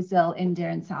about Brazil, India,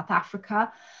 and South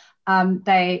Africa.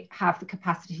 They have the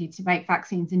capacity to make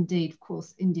vaccines. Indeed, of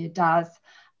course, India does.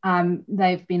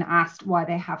 They've been asked why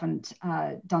they haven't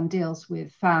done deals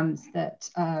with firms that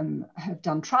have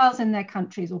done trials in their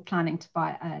countries or planning to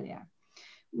buy earlier.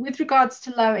 With regards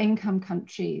to low-income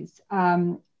countries,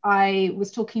 I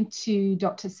was talking to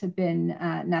Dr. Sabine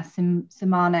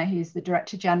Nsanzimana, who's the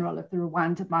Director General of the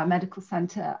Rwanda Biomedical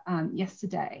Center,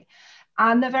 yesterday.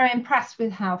 And they're very impressed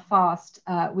with how fast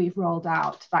we've rolled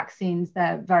out vaccines.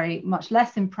 They're very much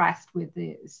less impressed with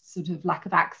the sort of lack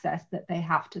of access that they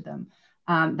have to them.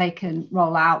 They can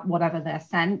roll out whatever they're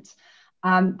sent.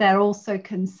 They're also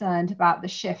concerned about the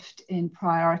shift in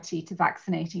priority to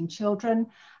vaccinating children.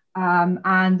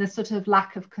 And the sort of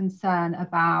lack of concern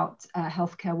about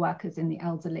healthcare workers in the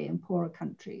elderly and poorer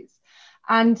countries.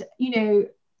 And, the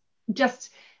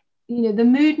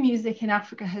mood music in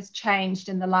Africa has changed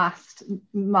in the last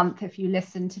month if you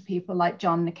listen to people like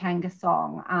John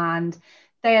Nkengasong, and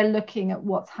they are looking at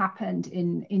what's happened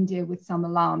in India with some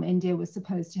alarm. India was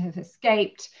supposed to have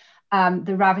escaped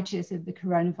the ravages of the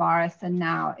coronavirus, and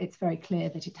now it's very clear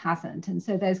that it hasn't. And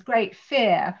so there's great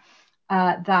fear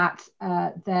that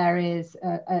there is,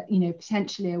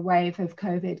 potentially a wave of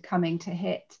COVID coming to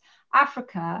hit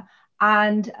Africa,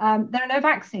 and there are no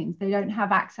vaccines. They don't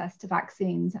have access to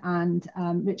vaccines, and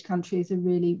rich countries are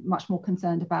really much more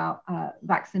concerned about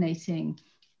vaccinating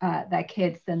their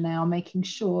kids than they are making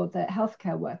sure that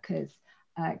healthcare workers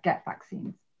get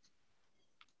vaccines.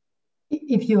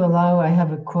 If you allow, I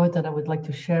have a quote that I would like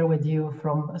to share with you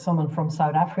from someone from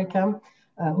South Africa.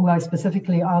 Who I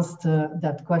specifically asked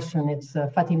that question. It's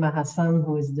Fatima Hassan,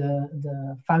 who is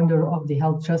the founder of the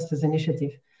Health Justice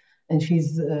Initiative. And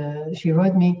she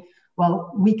wrote me,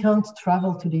 well, we can't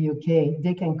travel to the UK,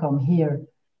 they can come here.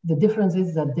 The difference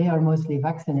is that they are mostly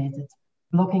vaccinated,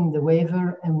 blocking the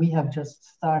waiver, and we have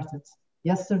just started.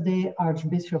 Yesterday,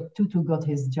 Archbishop Tutu got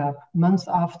his jab, months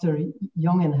after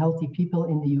young and healthy people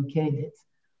in the UK did.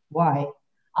 Why?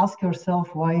 Ask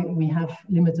yourself why we have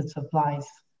limited supplies.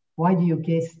 Why the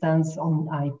UK stands on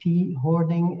IP,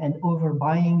 hoarding and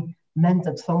overbuying meant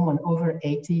that someone over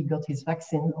 80 got his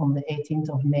vaccine on the 18th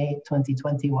of May,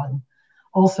 2021.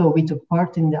 Also, we took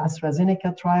part in the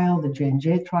AstraZeneca trial, the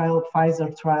J&J trial,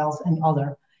 Pfizer trials, and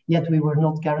other, yet we were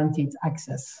not guaranteed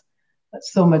access.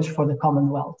 So much for the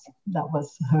Commonwealth. That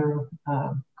was her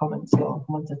comment, so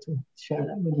I wanted to share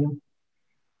that with you.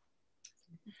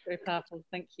 Very powerful,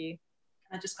 thank you.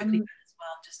 Can I just quickly as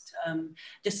well,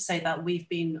 just to say that we've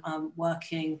been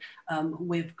working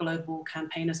with global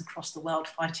campaigners across the world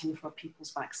fighting for a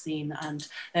people's vaccine, and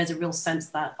there's a real sense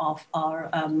that of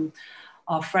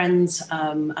our friends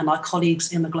and our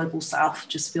colleagues in the global south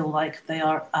just feel like they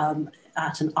are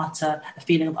at a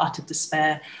feeling of utter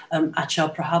despair.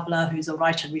 Achal Prahabla, who's a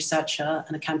writer and researcher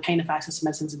and a campaigner for access to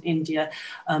medicines in India,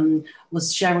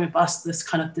 was sharing with us this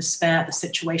kind of despair at the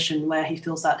situation where he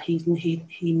feels that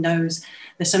he knows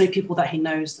there's so many people that he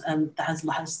knows that has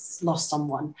lost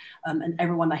someone, and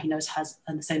everyone that he knows has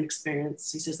the same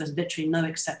experience. He says there's literally no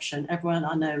exception. Everyone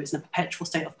I know is in a perpetual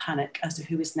state of panic as to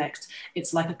who is next.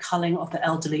 It's like a culling of the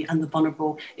elderly and the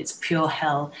vulnerable. It's pure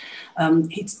hell.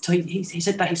 He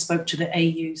said that he spoke to the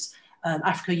AU's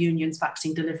Africa Union's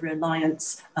Vaccine Delivery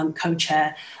Alliance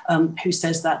co-chair, who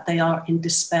says that they are in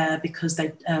despair because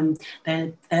their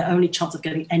only chance of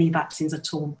getting any vaccines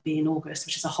at all will be in August,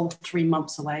 which is a whole 3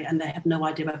 months away, and they have no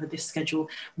idea whether this schedule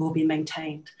will be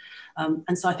maintained.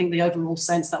 And so I think the overall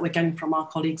sense that we're getting from our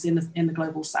colleagues in the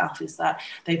global south is that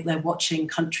they're watching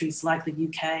countries like the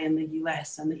UK and the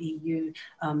US and the EU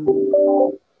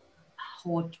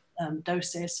hoard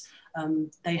doses.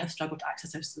 They have struggled to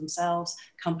access those themselves.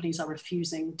 Companies are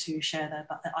refusing to share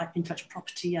their intellectual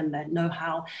property and their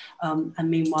know-how. And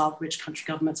meanwhile, rich country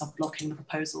governments are blocking the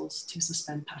proposals to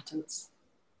suspend patents.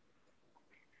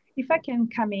 If I can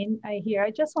come in here,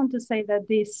 I just want to say that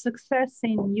the success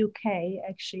in UK,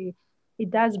 actually, it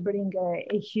does bring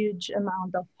a huge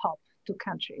amount of hope to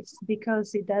countries,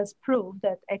 because it does prove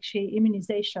that actually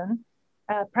immunization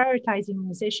prioritizing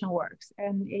immunization works.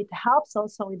 And it helps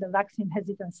also with the vaccine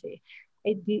hesitancy.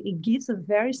 It gives a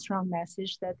very strong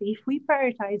message that if we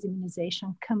prioritize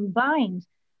immunization combined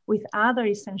with other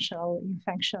essential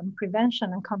infection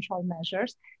prevention and control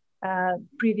measures,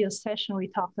 previous session we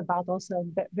talked about also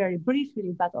very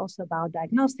briefly, but also about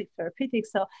diagnostic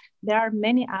therapeutics. So there are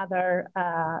many other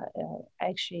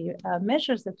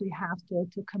measures that we have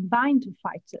to combine to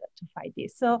fight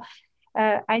this. So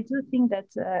I do think that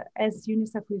as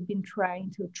UNICEF, we've been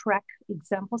trying to track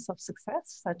examples of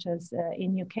success, such as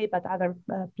in UK, but other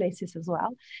places as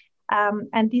well.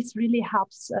 And this really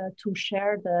helps to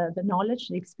share the knowledge,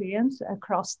 the experience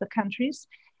across the countries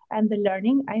and the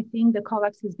learning. I think the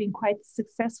COVAX has been quite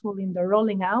successful in the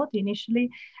rolling out initially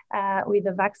with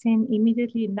the vaccine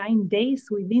immediately 9 days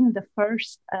within the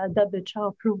first WHO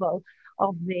approval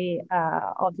of the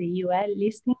UL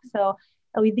listing. So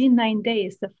within 9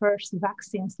 days, the first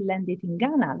vaccines landed in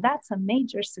Ghana. That's a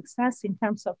major success in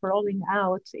terms of rolling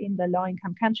out in the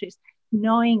low-income countries,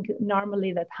 knowing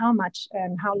normally that how much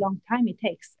and how long time it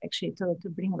takes actually to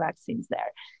bring vaccines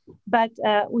there. But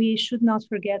we should not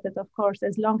forget that, of course,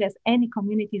 as long as any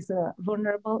community is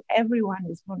vulnerable, everyone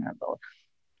is vulnerable.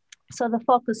 So the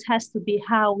focus has to be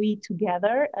how we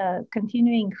together,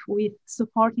 continuing with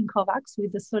supporting COVAX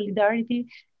with the solidarity.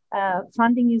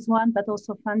 Funding is one, but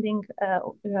also funding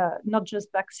not just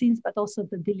vaccines, but also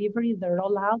the delivery, the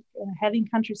rollout, having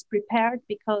countries prepared,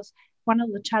 because one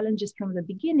of the challenges from the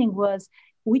beginning was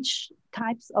which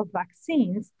types of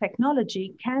vaccines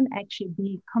technology can actually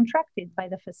be contracted by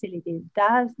the facility.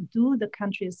 Do the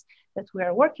countries that we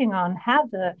are working on have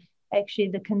the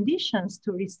conditions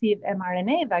to receive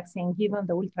mRNA vaccine given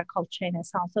the ultra cold chain and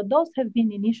so on? So those have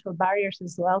been initial barriers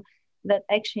as well that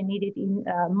actually needed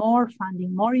more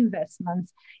funding, more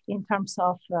investments in terms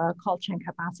of cold chain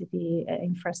capacity,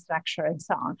 infrastructure, and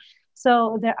so on.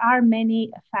 So there are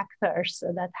many factors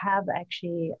that have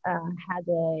actually had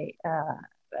a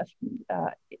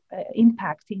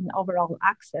impact in overall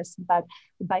access, but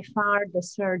by far the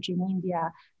surge in India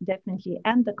definitely,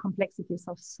 and the complexities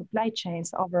of supply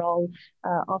chains overall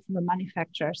of the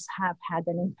manufacturers have had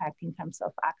an impact in terms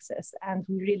of access. And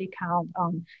we really count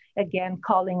on, again,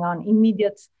 calling on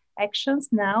immediate actions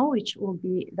now, which will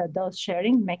be the dose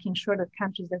sharing, making sure that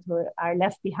countries that are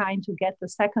left behind to get the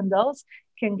second dose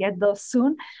can get those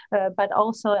soon, but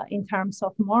also in terms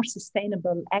of more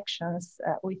sustainable actions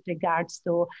with regards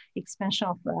to expansion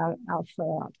of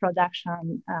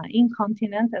production in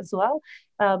continent as well,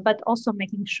 but also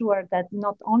making sure that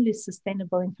not only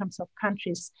sustainable in terms of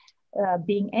countries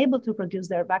being able to produce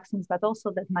their vaccines, but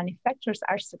also that manufacturers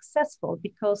are successful,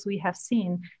 because we have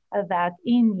seen that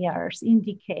in years, in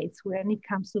decades, when it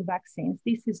comes to vaccines,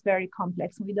 this is very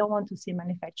complex. We don't want to see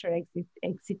manufacturer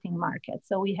exiting markets.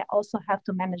 So we also have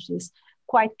to manage this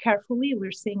quite carefully.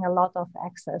 We're seeing a lot of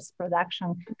excess production.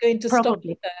 I'm going to stop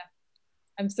you there.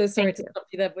 I'm so sorry to stop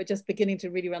you there. We're just beginning to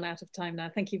really run out of time now.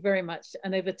 Thank you very much.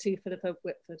 And over to Philippa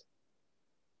Whitford.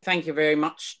 Thank you very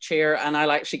much, Chair. And I'll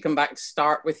actually come back to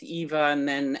start with Eva and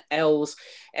then Els.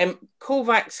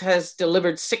 COVAX has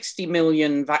delivered 60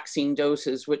 million vaccine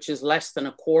doses, which is less than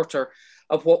a quarter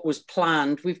of what was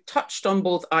planned. We've touched on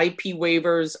both IP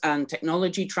waivers and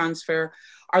technology transfer.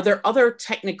 Are there other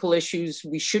technical issues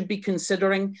we should be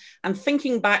considering? And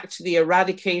thinking back to the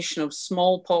eradication of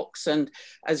smallpox and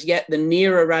as yet the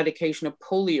near eradication of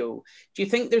polio, do you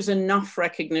think there's enough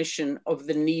recognition of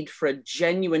the need for a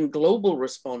genuine global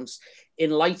response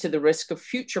in light of the risk of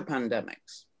future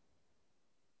pandemics?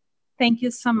 Thank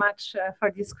you so much for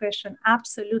this question.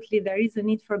 Absolutely, there is a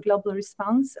need for global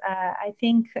response. I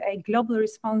think a global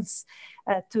response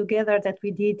together that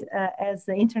we did as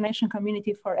the international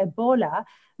community for Ebola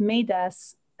made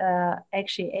us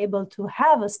actually able to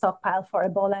have a stockpile for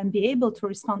Ebola and be able to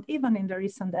respond even in the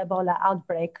recent Ebola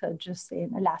outbreak just in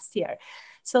last year.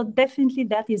 So definitely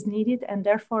that is needed, and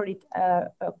therefore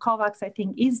COVAX, I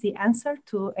think, is the answer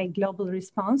to a global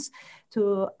response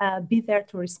to be there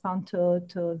to respond to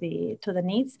the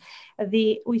needs.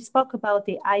 We spoke about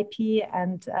the IP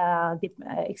and the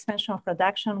expansion of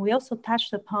production. We also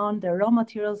touched upon the raw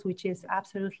materials, which is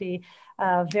absolutely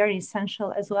very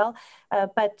essential as well.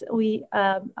 But we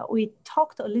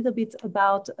talked a little bit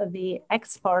about the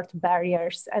export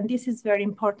barriers, and this is very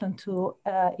important to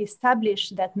establish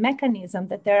that mechanism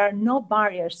that there are no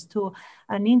barriers to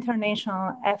an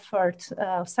international effort,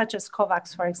 such as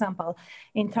COVAX, for example,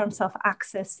 in terms of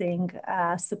accessing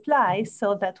supplies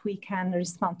so that we can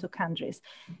respond to countries.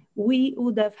 We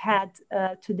would have had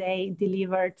today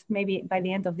delivered, maybe by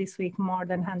the end of this week, more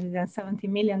than 170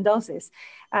 million doses.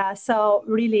 So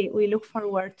really, we look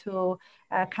forward to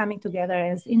coming together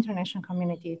as international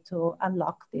community to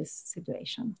unlock this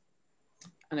situation.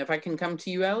 And if I can come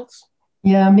to you, Els?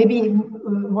 Yeah, maybe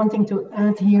one thing to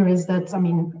add here is that, I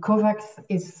mean, COVAX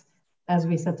is, as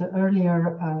we said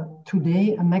earlier,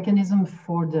 today a mechanism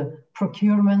for the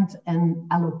procurement and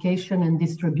allocation and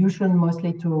distribution,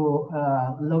 mostly to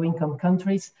low-income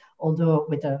countries, although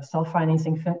with a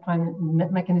self-financing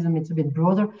mechanism, it's a bit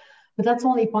broader. But that's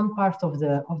only one part of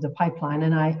the pipeline.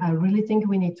 And I really think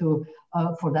we need to,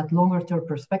 for that longer-term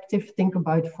perspective, think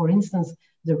about, for instance,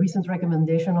 the recent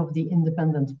recommendation of the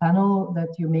independent panel that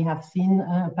you may have seen,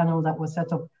 a panel that was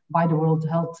set up by the World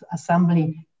Health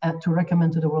Assembly to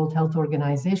recommend to the World Health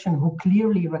Organization, who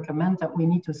clearly recommend that we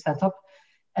need to set up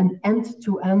an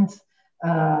end-to-end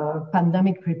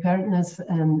pandemic preparedness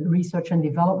and research and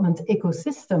development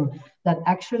ecosystem that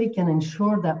actually can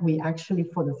ensure that we actually,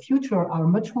 for the future, are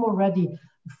much more ready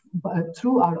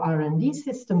through our R&D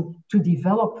system to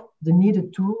develop the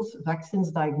needed tools, vaccines,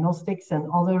 diagnostics, and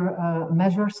other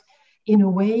measures in a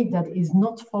way that is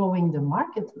not following the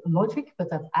market logic, but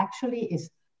that actually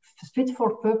is fit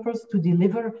for purpose to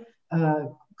deliver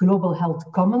global health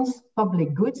commons,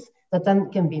 public goods, that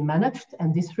then can be managed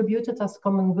and distributed as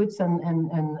common goods and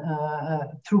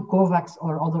through COVAX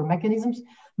or other mechanisms,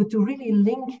 but to really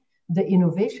link the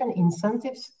innovation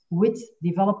incentives with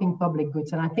developing public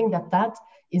goods. And I think that that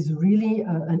is really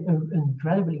an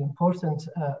incredibly important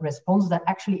response that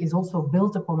actually is also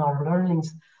built upon our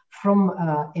learnings from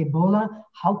Ebola.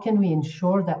 How can we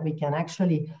ensure that we can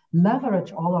actually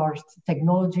leverage all our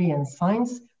technology and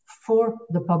science for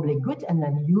the public good and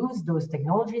then use those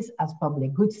technologies as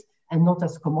public goods and not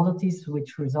as commodities,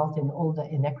 which result in all the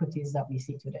inequities that we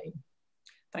see today.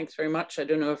 Thanks very much. I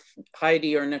don't know if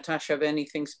Heidi or Natasha have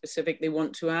anything specific they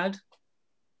want to add.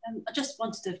 I just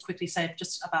wanted to quickly say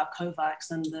just about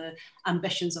COVAX, and the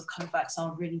ambitions of COVAX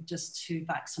are really just to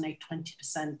vaccinate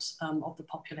 20% of the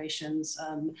populations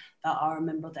that are a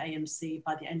member of the AMC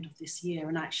by the end of this year.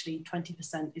 And actually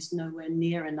 20% is nowhere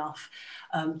near enough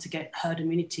to get herd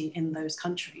immunity in those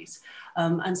countries.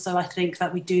 And so I think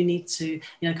that we do need to,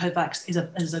 COVAX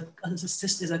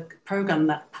is a program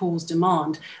that pools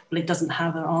demand, but it doesn't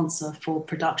have an answer for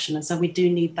production. And so we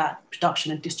do need that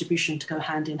production and distribution to go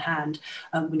hand in hand.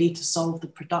 We need to solve the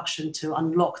production to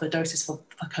unlock the doses for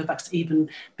COVAX to even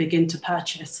begin to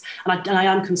purchase. And I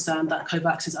am concerned that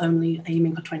COVAX is only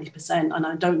aiming for 20%, and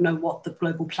I don't know what the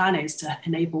global plan is to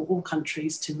enable all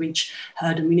countries to reach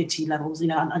herd immunity levels. I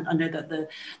know that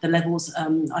the levels,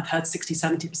 I've heard 60,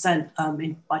 70%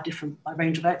 by a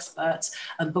range of experts,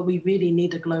 but we really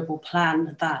need a global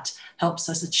plan that helps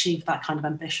us achieve that kind of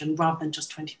ambition rather than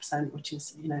just 20%, which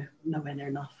is nowhere near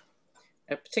enough.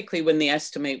 Particularly when they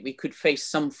estimate we could face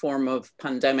some form of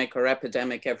pandemic or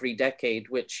epidemic every decade,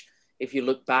 which if you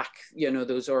look back,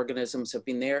 those organisms have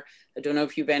been there. I don't know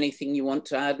if you have anything you want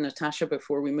to add, Natasha,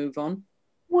 before we move on.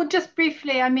 Well, just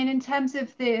briefly, in terms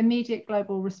of the immediate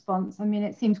global response,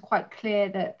 it seems quite clear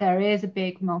that there is a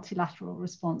big multilateral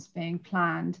response being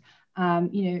planned.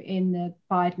 In the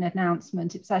Biden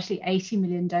announcement, it's actually 80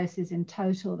 million doses in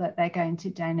total that they're going to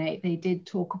donate. They did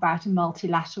talk about a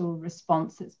multilateral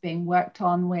response that's being worked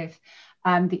on with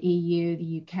the EU,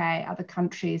 the UK, other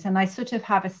countries. And I sort of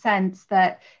have a sense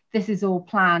that this is all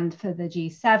planned for the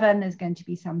G7. There's going to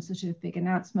be some sort of big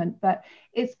announcement, but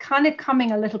it's kind of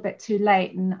coming a little bit too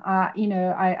late. And,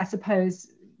 I suppose,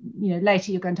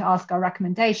 later you're going to ask our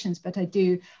recommendations, but I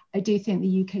do think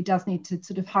the UK does need to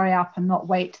sort of hurry up and not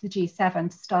wait to the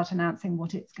G7 to start announcing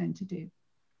what it's going to do.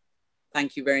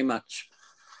 Thank you very much.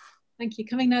 Thank you.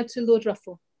 Coming now to Lord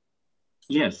Russell.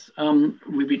 Yes,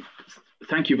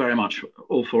 thank you very much,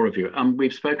 all four of you.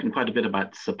 We've spoken quite a bit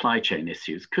about supply chain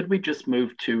issues. Could we just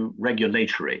move to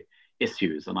regulatory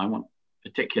issues? And I want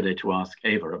particularly to ask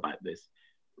Eva about this.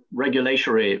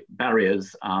 Regulatory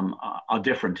barriers are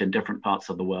different in different parts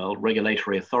of the world.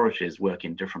 Regulatory authorities work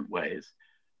in different ways.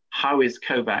 How is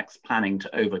COVAX planning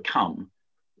to overcome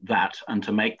that and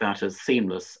to make that as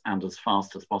seamless and as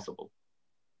fast as possible?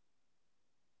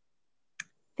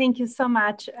 Thank you so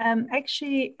much.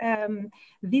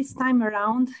 This time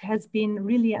around has been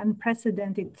really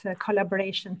unprecedented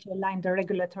collaboration to align the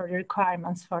regulatory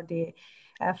requirements for the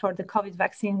for the COVID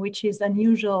vaccine, which is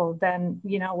unusual than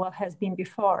what has been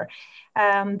before.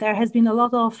 There has been a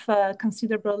lot of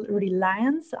considerable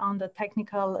reliance on the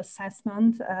technical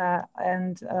assessment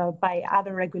and by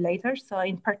other regulators. So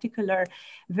in particular,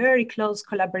 very close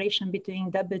collaboration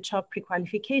between WHO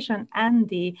pre-qualification and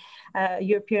the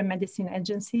European Medicine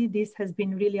Agency. This has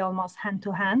been really almost hand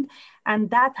to hand. And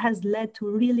that has led to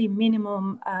really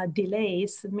minimal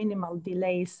delays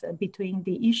between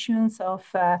the issuance of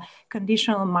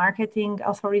conditional marketing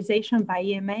authorization by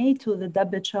EMA to the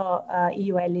WHO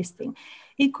EUA listing.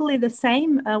 Equally the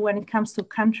same when it comes to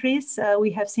countries.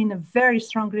 We have seen a very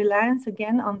strong reliance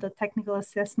again on the technical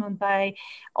assessment by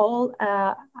all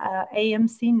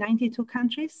AMC 92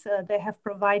 countries. They have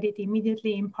provided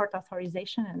immediately import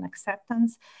authorization and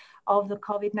acceptance of the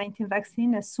COVID-19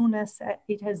 vaccine as soon as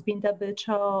it has been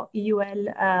WHO EUL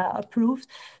approved.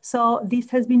 So this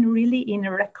has been really in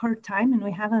a record time, and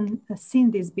we haven't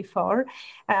seen this before.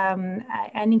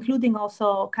 And including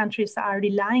also countries are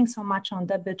relying so much on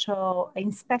WHO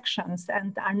inspections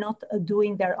and are not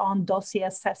doing their own dossier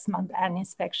assessment and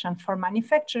inspection for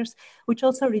manufacturers, which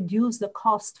also reduce the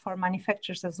cost for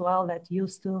manufacturers as well that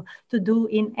used to do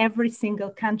in every single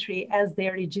country as they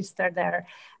register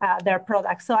their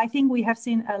products. So I think we have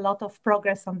seen a lot of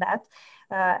progress on that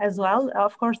as well.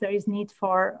 Of course, there is need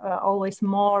for always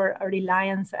more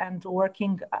reliance and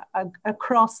working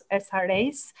across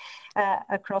SRAs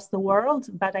across the world.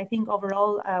 But I think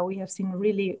overall, we have seen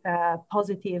really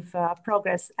positive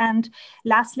progress. And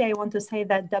lastly, I want to say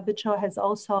that WHO has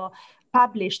also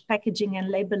published packaging and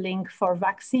labeling for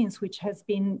vaccines, which has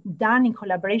been done in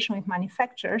collaboration with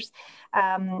manufacturers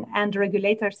and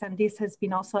regulators. And this has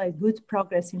been also a good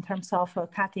progress in terms of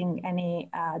cutting any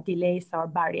delays or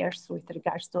barriers with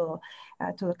regards to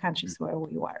the countries where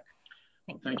we work.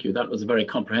 Thank you. That was a very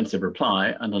comprehensive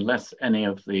reply. And unless any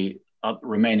of the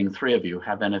remaining three of you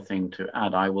have anything to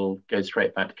add, I will go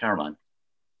straight back to Caroline.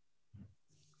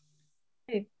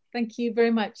 Okay. Thank you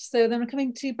very much. So then we're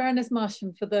coming to Baroness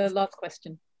Marsham for the last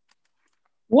question.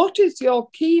 What is your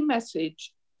key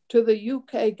message to the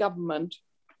UK government?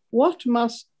 What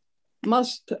must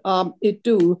it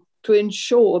do to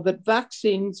ensure that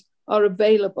vaccines are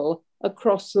available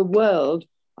across the world?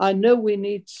 I know we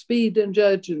need speed and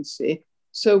urgency,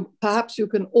 so perhaps you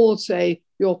can all say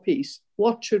your piece.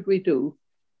 What should we do?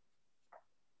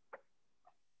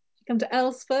 Come to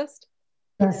Els first.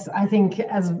 Yes, I think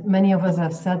as many of us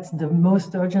have said, the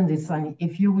most urgent is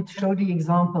if you would show the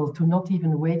example to not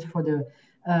even wait for the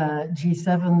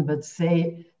G7, but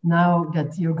say now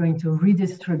that you're going to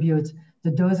redistribute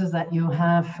the doses that you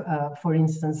have, for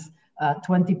instance,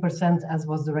 20% as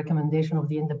was the recommendation of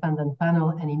the independent panel,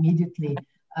 and immediately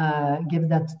give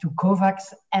that to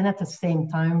COVAX, and at the same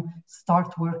time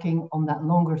start working on that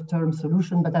longer term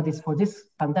solution. But that is for this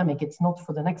pandemic, it's not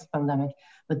for the next pandemic,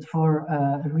 but for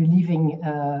relieving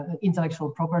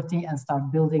intellectual property and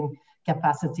start building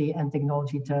capacity and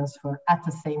technology transfer at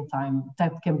the same time.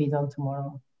 That can be done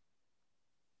tomorrow.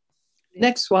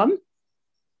 Next one.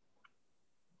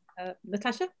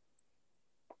 Natasha?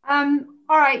 All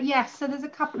right, yes, so there's a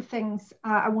couple of things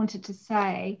I wanted to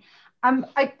say.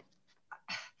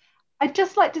 I'd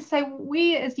just like to say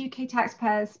we as UK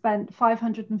taxpayers spent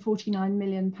 £549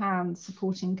 million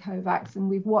supporting COVAX, and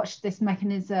we've watched this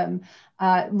mechanism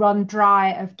run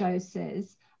dry of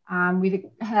doses. We've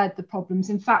heard the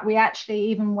problems. In fact, we actually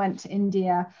even went to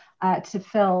India to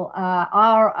fill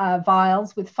our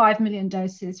vials with 5 million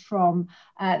doses from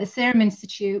the Serum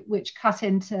Institute, which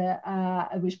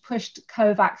which pushed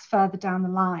COVAX further down the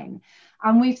line.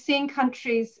 And we've seen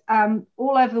countries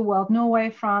all over the world,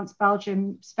 Norway, France,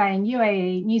 Belgium, Spain,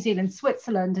 UAE, New Zealand,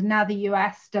 Switzerland, and now the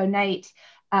US donate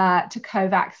to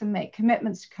COVAX and make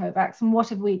commitments to COVAX. And what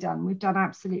have we done? We've done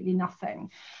absolutely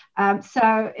nothing.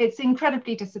 So it's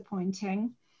incredibly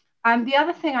disappointing. The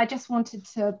other thing I just wanted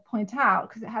to point out,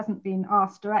 because it hasn't been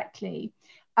asked directly,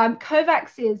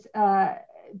 COVAX is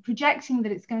projecting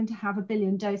that it's going to have 1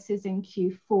 billion doses in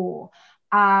Q4,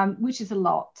 which is a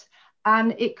lot.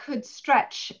 And it could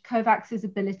stretch COVAX's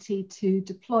ability to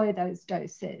deploy those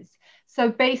doses. So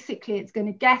basically, it's going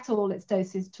to get all its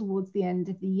doses towards the end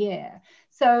of the year.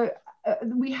 So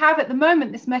we have at the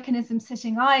moment this mechanism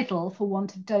sitting idle for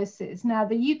want of doses. Now,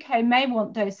 the UK may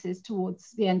want doses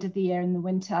towards the end of the year in the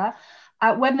winter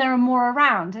when there are more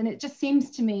around. And it just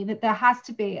seems to me that there has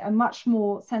to be a much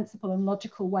more sensible and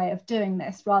logical way of doing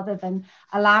this rather than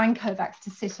allowing COVAX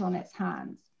to sit on its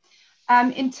hands.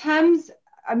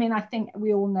 I think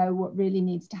we all know what really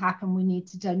needs to happen. We need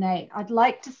to donate. I'd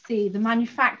like to see the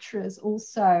manufacturers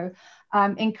also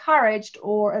encouraged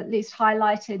or at least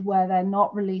highlighted where they're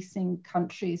not releasing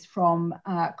countries from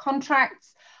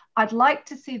contracts I'd like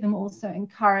to see them also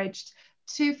encouraged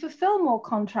to fulfill more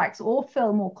contracts or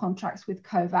fill more contracts with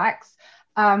COVAX.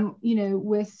 You know,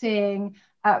 we're seeing,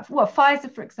 well,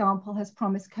 Pfizer, for example, has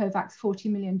promised COVAX 40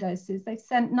 million doses. They've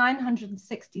sent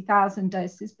 960,000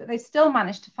 doses, but they still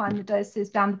managed to find the doses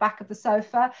down the back of the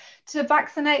sofa to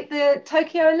vaccinate the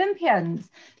Tokyo Olympians.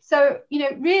 So, you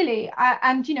know, really,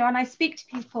 and I speak to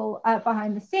people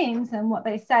behind the scenes, and what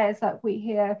they say is that we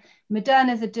hear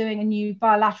Moderna's are doing a new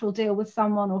bilateral deal with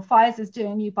someone, or Pfizer's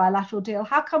doing a new bilateral deal.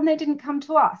 How come they didn't come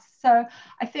to us? So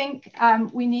I think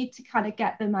we need to kind of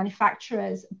get the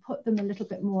manufacturers, put them a little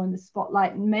bit more in the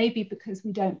spotlight, and maybe because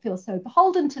we don't feel so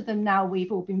beholden to them now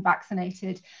we've all been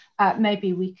vaccinated,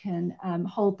 maybe we can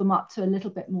hold them up to a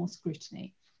little bit more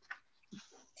scrutiny.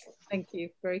 Thank you,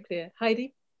 very clear.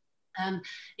 Heidi?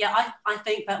 Yeah, I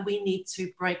think that we need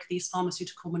to break these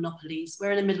pharmaceutical monopolies.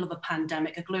 We're in the middle of a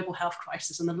pandemic, a global health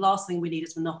crisis, and the last thing we need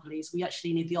is monopolies. We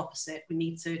actually need the opposite. We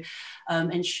need to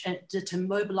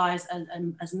mobilize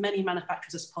as many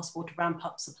manufacturers as possible to ramp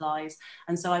up supplies.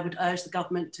 And so I would urge the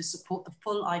government to support the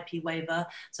full IP waiver.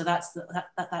 So that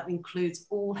includes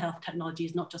all health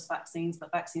technologies, not just vaccines,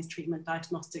 but vaccines, treatment,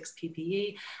 diagnostics,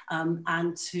 PPE,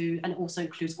 and it also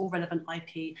includes all relevant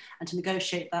IP, and to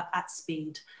negotiate that at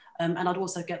speed. And I'd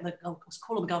also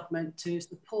call on the government to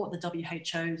support the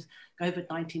WHO's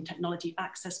COVID-19 technology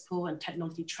access pool and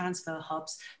technology transfer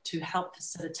hubs to help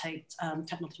facilitate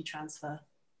technology transfer.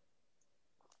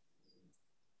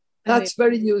 That's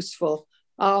very useful.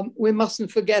 We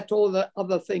mustn't forget all the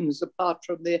other things apart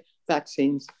from the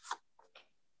vaccines.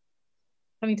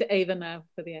 Coming to Ava now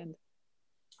for the end.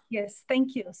 Yes,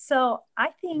 thank you. So I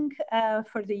think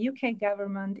for the UK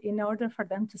government, in order for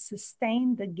them to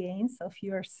sustain the gains of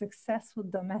your successful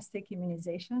domestic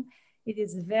immunization, it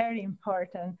is very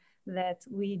important that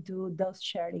we do dose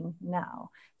sharing now.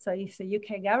 So if the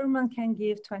UK government can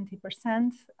give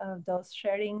 20% of dose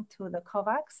sharing to the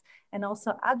COVAX and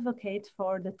also advocate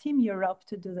for the Team Europe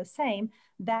to do the same,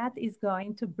 that is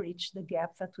going to bridge the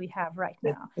gap that we have right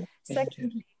now.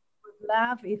 Secondly,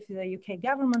 love if the UK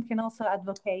government can also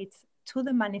advocate to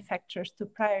the manufacturers to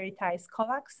prioritize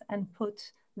COVAX and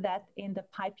put that in the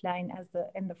pipeline as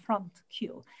in the front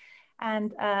queue.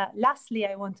 And lastly,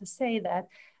 I want to say that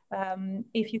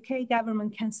if UK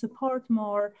government can support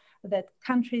more that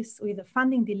countries with the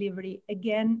funding delivery,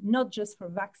 again, not just for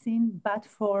vaccine, but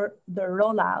for the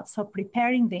rollout. So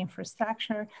preparing the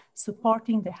infrastructure,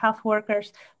 supporting the health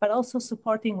workers, but also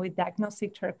supporting with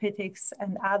diagnostic therapeutics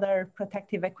and other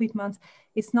protective equipment.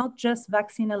 It's not just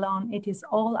vaccine alone, it is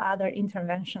all other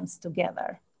interventions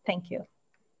together. Thank you.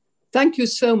 Thank you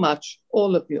so much,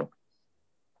 all of you.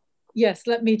 Yes,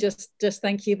 let me just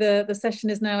thank you. The session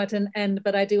is now at an end,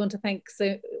 but I do want to thank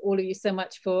all of you so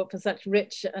much for such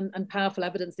rich and powerful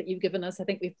evidence that you've given us. I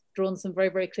think we've drawn some very,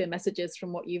 very clear messages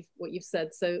from what you've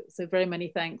said. So very many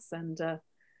thanks, and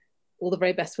all the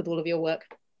very best with all of your work.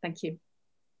 Thank you.